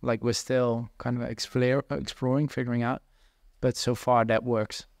something like we're still kind of exploring, figuring out. But so far that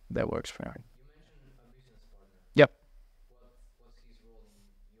works. That works for me. You mentioned a business partner. Yep. What's his role in your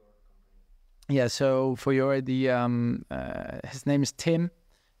company? Yeah, so for his name is Tim.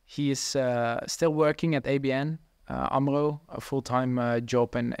 He is still working at ABN AMRO, a full-time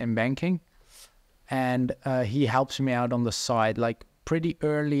job in banking. And he helps me out on the side, like pretty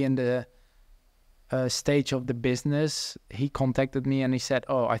early in the stage of the business. He contacted me and he said,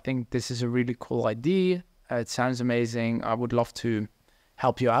 oh, I think this is a really cool idea. It sounds amazing. I would love to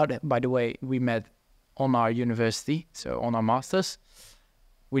help you out. By the way, we met on our university, so on our masters.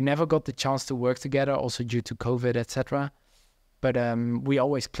 We never got the chance to work together, also due to COVID, etc. But we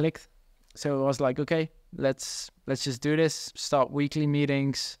always clicked. So I was like, okay, let's just do this, start weekly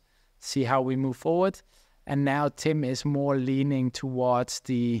meetings, see how we move forward. And now Tim is more leaning towards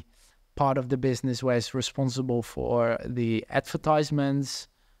the part of the business where he's responsible for the advertisements,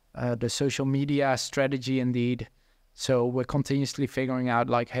 the social media strategy indeed. So we're continuously figuring out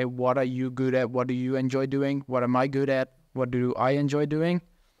like, hey, what are you good at? What do you enjoy doing? What am I good at? What do I enjoy doing?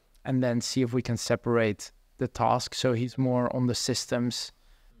 And then see if we can separate the task. So he's more on the systems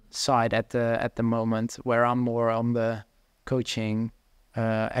side at the moment, where I'm more on the coaching,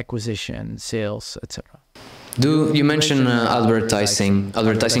 acquisition, sales, etc. You mentioned advertising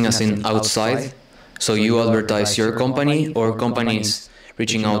as in outside? So you advertise your company or companies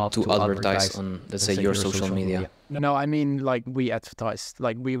reaching out to advertise on, let's say, your social media? No, I mean like we advertise,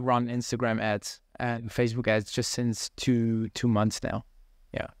 like we run Instagram ads and Facebook ads just since two months now.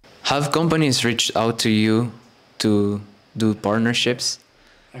 Yeah. Have companies reached out to you to do partnerships?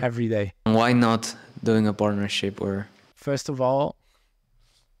 Every day. Why not doing a partnership? Or first of all,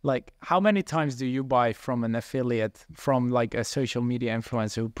 like how many times do you buy from an affiliate, from like a social media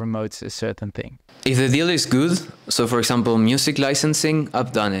influencer who promotes a certain thing? If the deal is good, so for example, music licensing,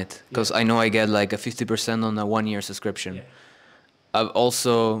 I've done it because I know I get like a 50% on a 1-year subscription. Yeah. I've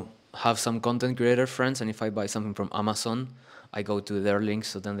also have some content creator friends, and if I buy something from Amazon, I go to their links,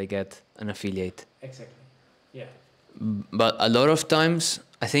 so then they get an affiliate. Exactly. Yeah. But a lot of times,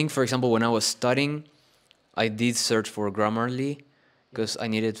 I think, for example, when I was studying, I did search for Grammarly because I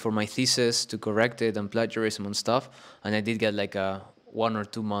needed for my thesis to correct it and plagiarism and stuff. And I did get like a 1 or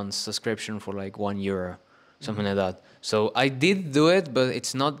 2 months subscription for like €1, something like that. So I did do it, but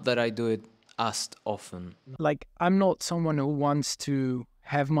it's not that I do it as often. Like I'm not someone who wants to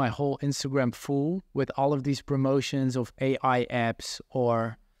have my whole Instagram full with all of these promotions of AI apps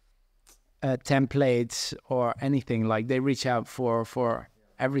or templates or anything. Like they reach out for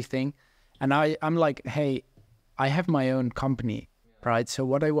everything, and I'm like, hey, I have my own company, right? So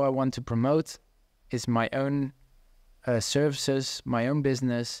what I want to promote is my own services, my own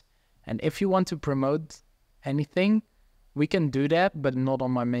business, and if you want to promote anything, we can do that, but not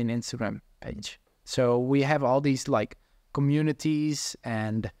on my main Instagram page. So we have all these like communities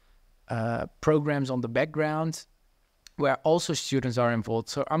and programs on the background where also students are involved.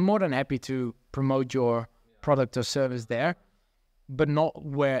 So I'm more than happy to promote your product or service there, but not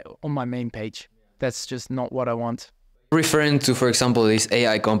where on my main page. That's just not what I want. Referring to, for example, these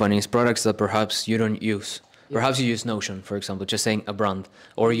AI companies, products that perhaps you don't use. Perhaps you use Notion, for example, just saying a brand,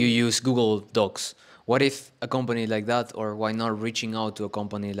 or you use Google Docs. What if a company like that, or why not reaching out to a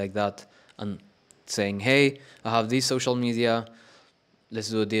company like that and saying, hey, I have this social media, let's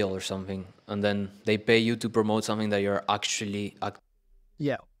do a deal or something. And then they pay you to promote something that you're actually...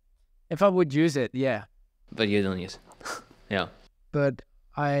 Yeah. If I would use it, yeah. But you don't use it. Yeah. But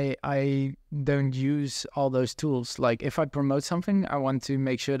I don't use all those tools. Like if I promote something, I want to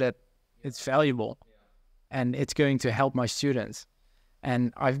make sure that it's valuable and it's going to help my students.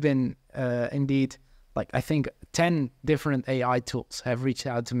 And I've been indeed, like I think 10 different AI tools have reached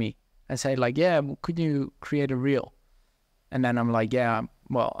out to me and say like, yeah, could you create a reel? And then I'm like, yeah,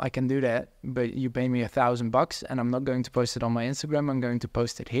 well, I can do that, but you pay me $1,000 and I'm not going to post it on my Instagram. I'm going to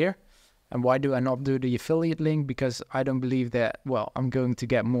post it here. And why do I not do the affiliate link? Because I don't believe that, well, I'm going to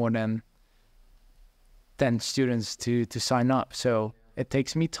get more than 10 students to sign up. So it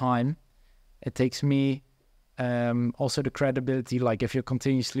takes me time. It takes me also the credibility, like if you're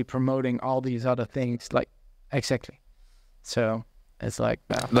continuously promoting all these other things, like exactly. So it's like,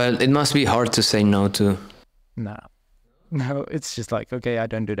 But it must be hard to say no to. No, it's just like, okay, I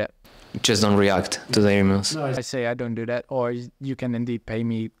don't do that. Just don't react to their emails. No, I say I don't do that, or you can indeed pay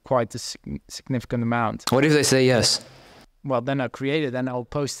me quite a significant amount. What if they say yes? Well, then I'll create it and I'll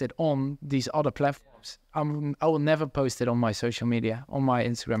post it on these other platforms. I will never post it on my social media, on my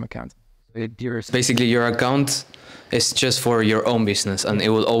Instagram account. Basically, your account is just for your own business and it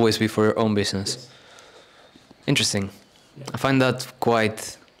will always be for your own business. Interesting. I find that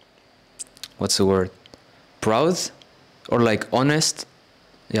quite, what's the word? Proud? Or like honest,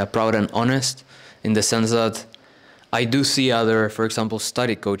 yeah, proud and honest, in the sense that I do see other, for example,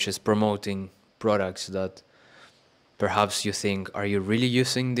 study coaches promoting products that perhaps you think, are you really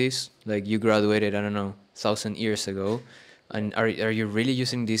using this? Like you graduated, I don't know, 1,000 years ago, and are you really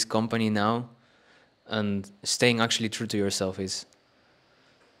using this company now? And staying actually true to yourself is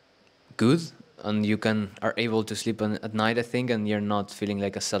good, and you are able to sleep at night, I think, and you're not feeling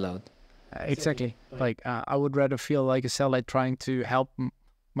like a sellout. Exactly. Like I would rather feel like a sellout trying to help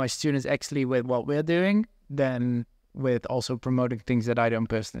my students actually with what we're doing than with also promoting things that I don't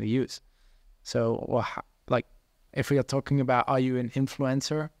personally use. So, well, like if we are talking about, are you an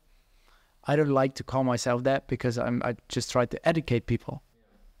influencer? I don't like to call myself that because I just try to educate people.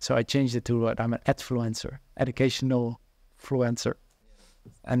 So I changed it to what I'm an adfluencer, educational influencer.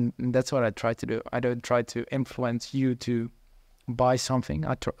 And that's what I try to do. I don't try to influence you to buy something.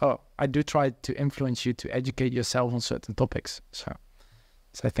 I do try to influence you to educate yourself on certain topics. So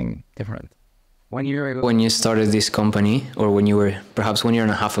it's, I think, different. When you started this company, or when you were perhaps 1.5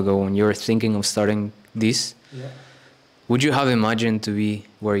 years ago, when you were thinking of starting this, would you have imagined to be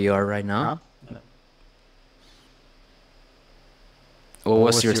where you are right now? No. What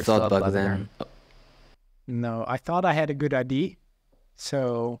was your thought back then? No, I thought I had a good idea.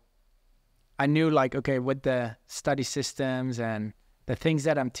 So I knew like, okay, with the study systems and the things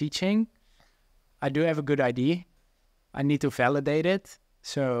that I'm teaching, I do have a good idea. I need to validate it.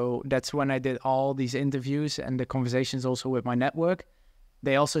 So that's when I did all these interviews and the conversations also with my network.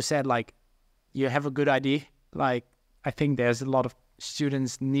 They also said like, you have a good idea. Like, I think there's a lot of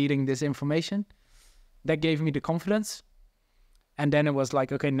students needing this information. That gave me the confidence. And then it was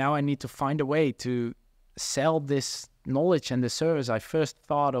like, okay, now I need to find a way to sell this knowledge and the service. I first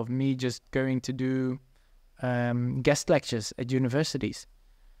thought of me just going to do guest lectures at universities.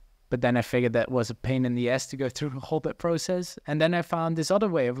 But then I figured that was a pain in the ass to go through all that process. And then I found this other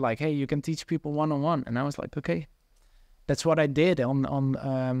way of like, hey, you can teach people one-on-one. And I was like, okay, that's what I did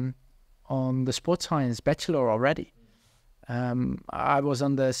on the sports science bachelor already. I was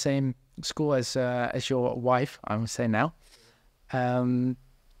on the same school as your wife, I would say now. And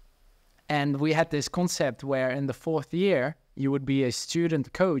we had this concept where in the 4th year, you would be a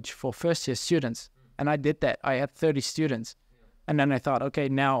student coach for first-year students. And I did that. I had 30 students. And then I thought, okay,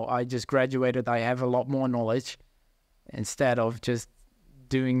 now I just graduated. I have a lot more knowledge. Instead of just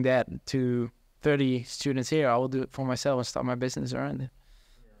doing that to 30 students here, I will do it for myself and start my business around it.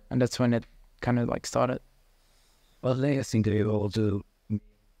 And that's when it kind of like started. Well, next thing to you all do.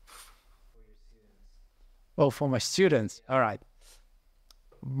 Oh, for my students. All right.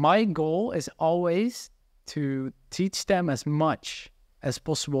 My goal is always to teach them as much as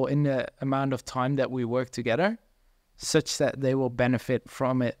possible in the amount of time that we work together, such that they will benefit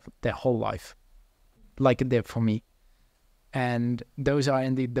from it their whole life, like it did for me. And those are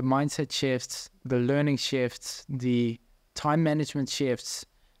indeed the mindset shifts, the learning shifts, the time management shifts,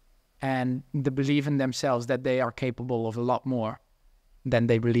 and the belief in themselves that they are capable of a lot more than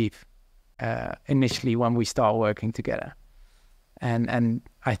they believe initially when we start working together. And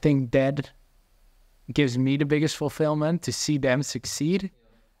I think that gives me the biggest fulfillment to see them succeed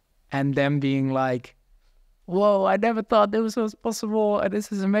and them being like, whoa, I never thought this was possible and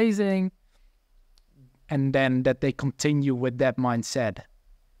this is amazing. And then that they continue with that mindset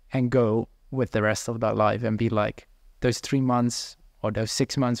and go with the rest of their life and be like, those 3 months or those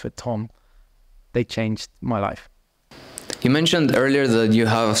 6 months with Tom, they changed my life. You mentioned earlier that you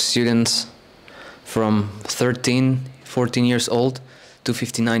have students from 13, 14 years old to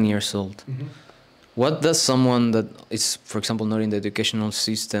 59 years old. Mm-hmm. What does someone that is, for example, not in the educational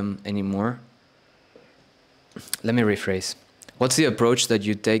system anymore, let me rephrase. What's the approach that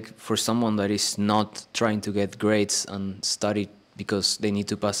you take for someone that is not trying to get grades and study because they need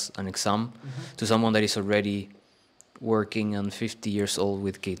to pass an exam, mm-hmm. to someone that is already working and 50 years old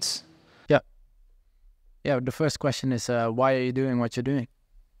with kids? Yeah, the first question is, why are you doing what you're doing?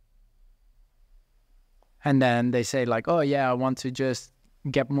 And then they say like, oh yeah, I want to just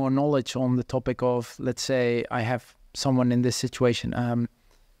get more knowledge on the topic of, let's say I have someone in this situation,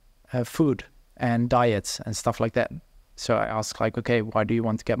 food and diets and stuff like that. So I ask like, okay, why do you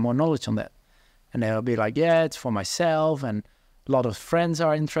want to get more knowledge on that? And they'll be like, yeah, it's for myself and a lot of friends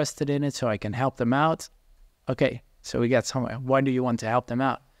are interested in it so I can help them out. Okay, so we get somewhere. Why do you want to help them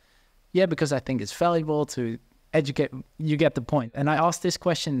out? Yeah, because I think it's valuable to educate. You get the point. And I asked this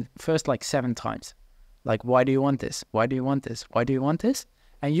question first like 7 times. Like, why do you want this? Why do you want this? Why do you want this?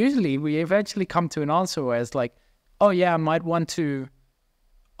 And usually we eventually come to an answer where it's like, oh yeah, I might want to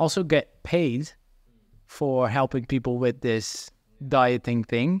also get paid for helping people with this dieting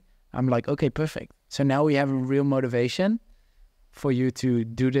thing. I'm like, okay, perfect. So now we have a real motivation for you to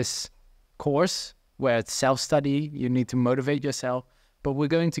do this course where it's self-study. You need to motivate yourself. But we're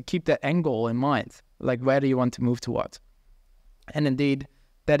going to keep that end goal in mind. Like, where do you want to move towards? And indeed,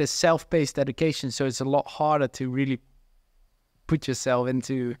 that is self-paced education. So it's a lot harder to really put yourself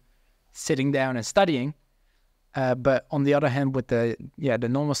into sitting down and studying. But on the other hand, with the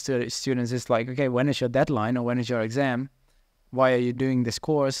normal students, it's like, okay, when is your deadline or when is your exam? Why are you doing this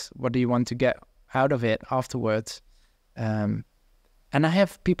course? What do you want to get out of it afterwards? And I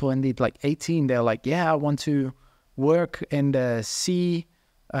have people indeed like 18. They're like, yeah, I want to work in the sea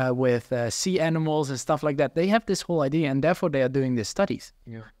with sea animals and stuff like that. They have this whole idea and therefore they are doing these studies.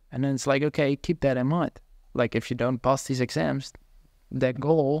 Yeah. And then it's like, okay, keep that in mind. Like if you don't pass these exams, their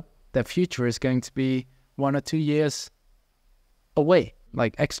goal, their future is going to be 1 or 2 years away,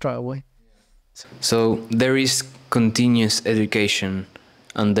 like extra away. So there is continuous education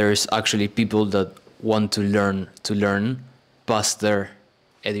and there's actually people that want to learn past their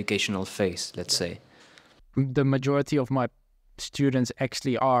educational phase, let's say. The majority of my students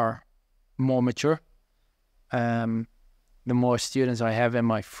actually are more mature. The more students I have in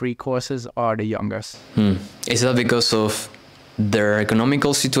my free courses are the youngest. Is that because of their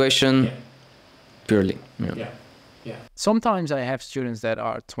economical situation? Yeah. Purely? Yeah. Sometimes I have students that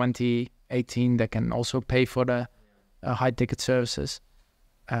are 20, 18 that can also pay for the high ticket services.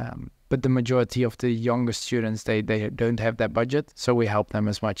 But the majority of the younger students, they don't have that budget. So we help them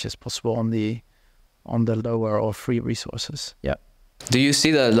as much as possible on the lower or free resources. Yeah. Do you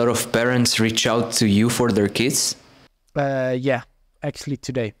see that a lot of parents reach out to you for their kids? Yeah, actually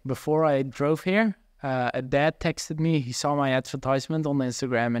today. Before I drove here, a dad texted me. He saw my advertisement on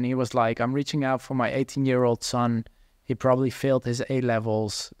Instagram and he was like, I'm reaching out for my 18-year-old son. He probably failed his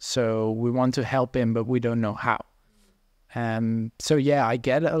A-levels. So we want to help him, but we don't know how. So yeah, I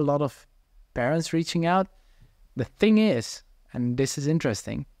get a lot of parents reaching out. The thing is, and this is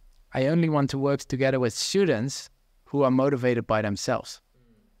interesting, I only want to work together with students who are motivated by themselves.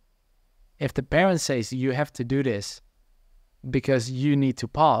 If the parent says, you have to do this because you need to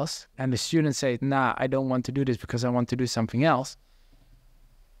pass, and the student says, nah, I don't want to do this because I want to do something else,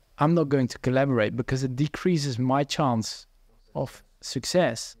 I'm not going to collaborate because it decreases my chance of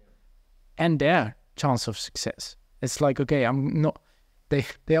success and their chance of success. It's like, okay, I'm not,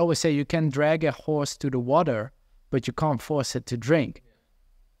 they always say you can drag a horse to the water, but you can't force it to drink.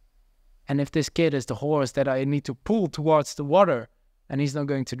 And if this kid is the horse that I need to pull towards the water, and he's not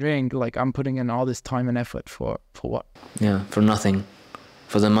going to drink, like I'm putting in all this time and effort for what? Yeah, for nothing.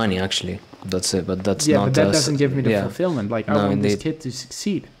 For the money, actually. That's it, but that's Yeah, not but that us. doesn't give me the Yeah. fulfillment. Like I No, want this indeed. kid to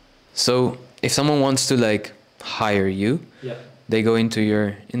succeed. So if someone wants to like hire you, they go into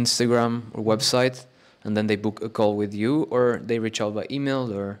your Instagram or website and then they book a call with you, or they reach out by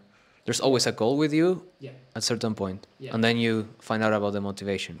email, or there's always a call with you at a certain point. And then you find out about the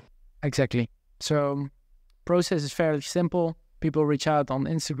motivation. Exactly. So process is fairly simple. People reach out on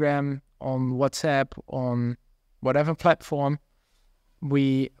Instagram, on WhatsApp, on whatever platform.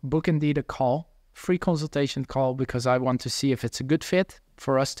 We book indeed a call, free consultation call, because I want to see if it's a good fit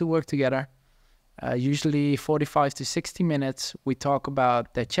for us to work together. Usually 45 to 60 minutes. We talk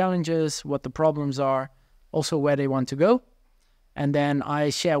about their challenges, what the problems are, also where they want to go. And then I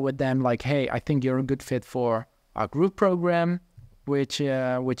share with them like, hey, I think you're a good fit for our group program, which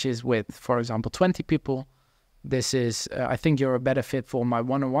is with, for example, 20 people. This is, I think you're a better fit for my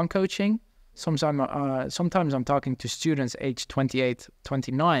one-on-one coaching. Sometimes I'm talking to students aged 28,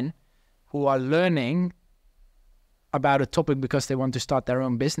 29 who are learning about a topic because they want to start their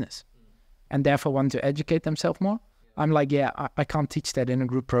own business and therefore want to educate themselves more. I'm like, yeah, I can't teach that in a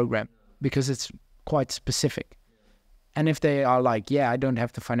group program because it's quite specific. And if they are like, yeah, I don't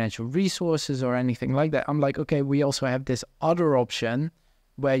have the financial resources or anything like that, I'm like, okay, we also have this other option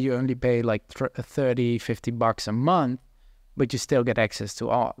where you only pay like 30, 50 bucks a month, but you still get access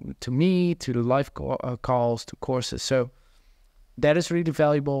to me, to the live calls, to courses. So that is really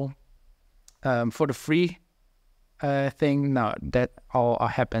valuable. For the free thing, no, that all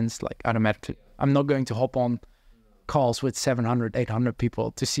happens like automatically. I'm not going to hop on calls with 700, 800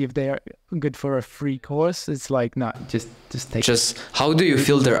 people to see if they are good for a free course. It's like, no, just take Just how do you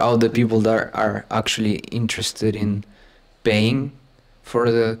filter out the people that are actually interested in paying for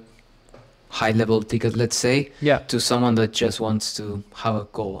the high level ticket, let's say, to someone that just wants to have a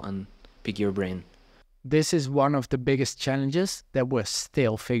call and pick your brain? This is one of the biggest challenges that we're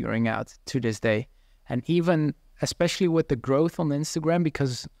still figuring out to this day. And even, especially with the growth on Instagram,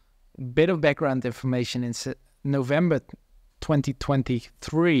 because a bit of background information, in November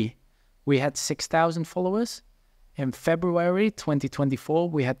 2023, we had 6,000 followers. In February 2024,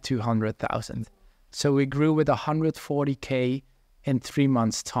 we had 200,000. So we grew with 140K in 3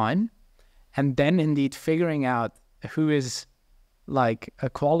 months' time. And then indeed figuring out who is like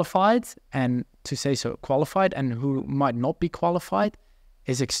qualified, and to say so qualified, and who might not be qualified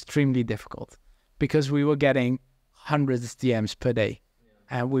is extremely difficult, because we were getting hundreds of DMs per day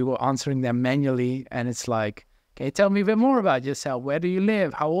and we were answering them manually. And it's like, can you tell me a bit more about yourself? Where do you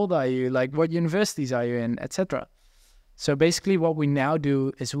live? How old are you? Like, what universities are you in, etc. So basically what we now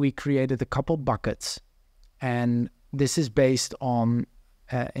do is we created a couple buckets, and this is based on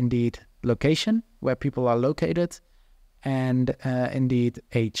indeed location, where people are located, and indeed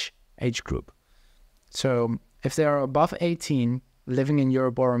age group. So if they are above 18, living in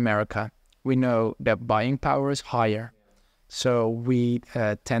Europe or America, we know that buying power is higher. So we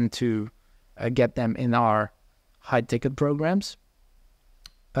tend to get them in our high ticket programs,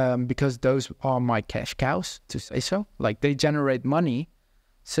 because those are my cash cows, to say so. Like, they generate money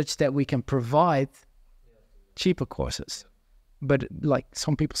such that we can provide cheaper courses. But like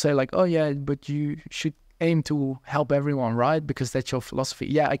some people say like, oh yeah, but you should aim to help everyone, right? Because that's your philosophy.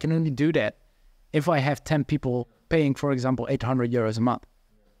 Yeah, I can only do that if I have 10 people paying, for example, 800 euros a month.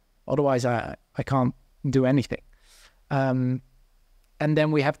 Otherwise, I can't do anything. And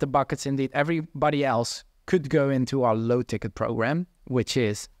then we have the buckets indeed. Everybody else could go into our low ticket program, which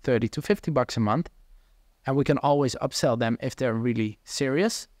is 30 to 50 bucks a month. And we can always upsell them if they're really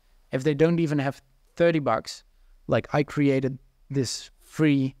serious. If they don't even have 30 bucks, like I created this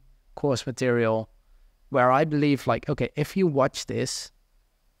free course material where I believe like, okay, if you watch this,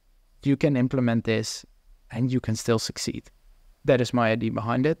 you can implement this and you can still succeed. That is my idea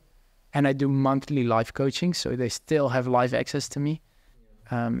behind it. And I do monthly live coaching, so they still have live access to me.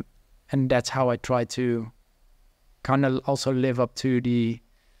 And that's how I try to kind of also live up to the,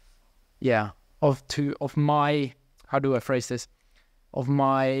 of my, how do I phrase this? Of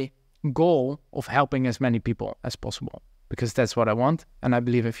my goal of helping as many people as possible, because that's what I want. And I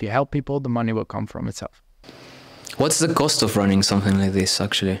believe if you help people, the money will come from itself. What's the cost of running something like this,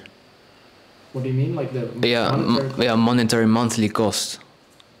 actually? What do you mean? Like the monetary monthly cost?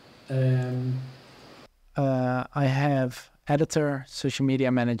 I have editor, social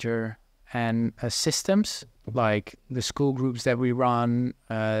media manager, and systems, like the school groups that we run,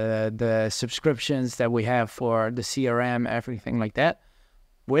 the subscriptions that we have for the CRM, everything like that.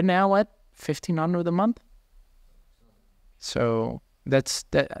 We're now at 1,500 a month. So that's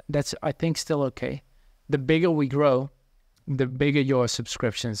I think still okay. The bigger we grow, the bigger your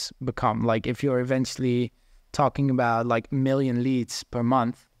subscriptions become. Like if you're eventually talking about like 1 million leads per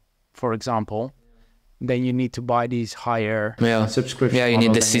month, for example, then you need to buy these higher subscription. Yeah, you need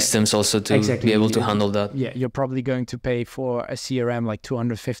the models. systems also to be able to handle that. Yeah, you're probably going to pay for a CRM like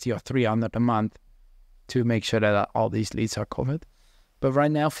 250 or 300 a month to make sure that all these leads are covered. But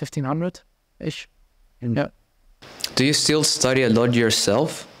right now, 1,500-ish. Yeah. Do you still study a lot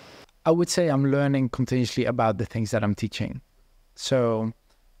yourself? I would say I'm learning continuously about the things that I'm teaching. So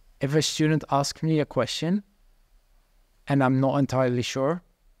if a student asks me a question and I'm not entirely sure,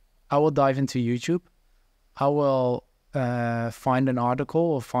 I will dive into YouTube. I will find an article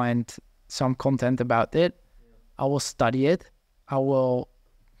or find some content about it. I will study it. I will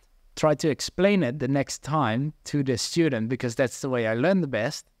try to explain it the next time to the student because that's the way I learn the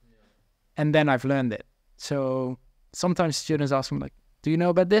best. And then I've learned it. So sometimes students ask me like, do you know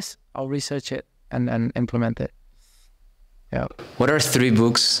about this? I'll research it and then implement it. Yeah. What are 3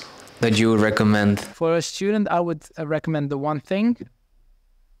 books that you would recommend? For a student, I would recommend The One Thing.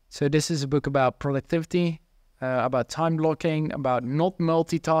 So this is a book about productivity, about time blocking, about not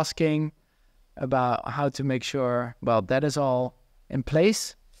multitasking, about how to make sure, well, that is all in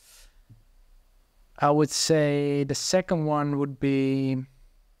place. I would say the second one would be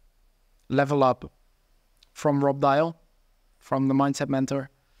Level Up from Rob Dial, from the Mindset Mentor.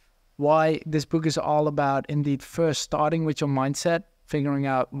 Why this book is all about indeed first starting with your mindset, figuring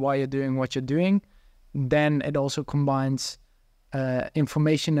out why you're doing what you're doing. Then it also combines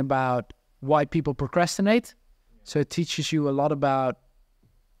information about why people procrastinate. So it teaches you a lot about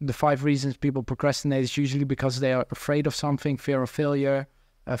the 5 reasons people procrastinate. It's usually because they are afraid of something, fear of failure,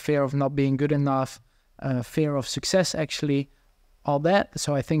 fear of not being good enough, fear of success, actually, all that.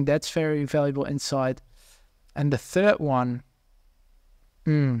 So I think that's very valuable insight. And the third one,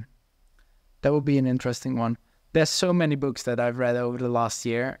 that would be an interesting one. There's so many books that I've read over the last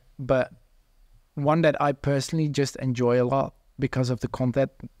year, but one that I personally just enjoy a lot because of the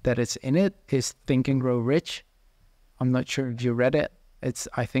content that is in it is Think and Grow Rich. I'm not sure if you read it. It's,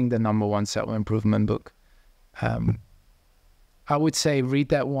 I think, the #1 self-improvement book. I would say read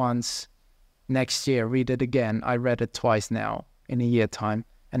that once. Next year, read it again. I read it twice now in a year time.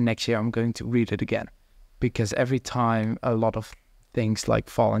 And next year, I'm going to read it again. Because every time, a lot of things like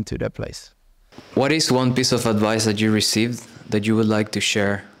fall into their place. What is one piece of advice that you received that you would like to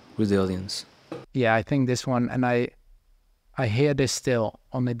share with the audience? Yeah, I think this one, and I hear this still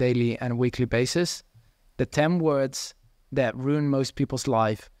on a daily and weekly basis. The 10 words that ruin most people's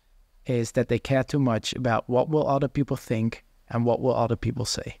life is that they care too much about what will other people think and what will other people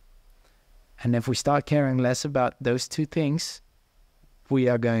say. And if we start caring less about those 2 things, we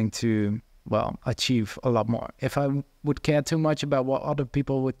are going to, well, achieve a lot more. If I would care too much about what other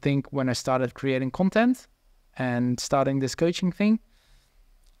people would think when I started creating content and starting this coaching thing,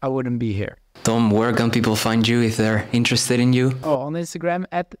 I wouldn't be here. Tom, where can people find you if they're interested in you? Oh, on Instagram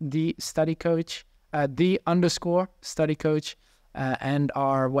at @the_studycoach, @the_studycoach. And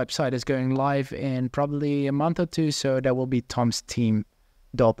our website is going live in probably a month or 2, so that will be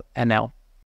tomsteam.nl.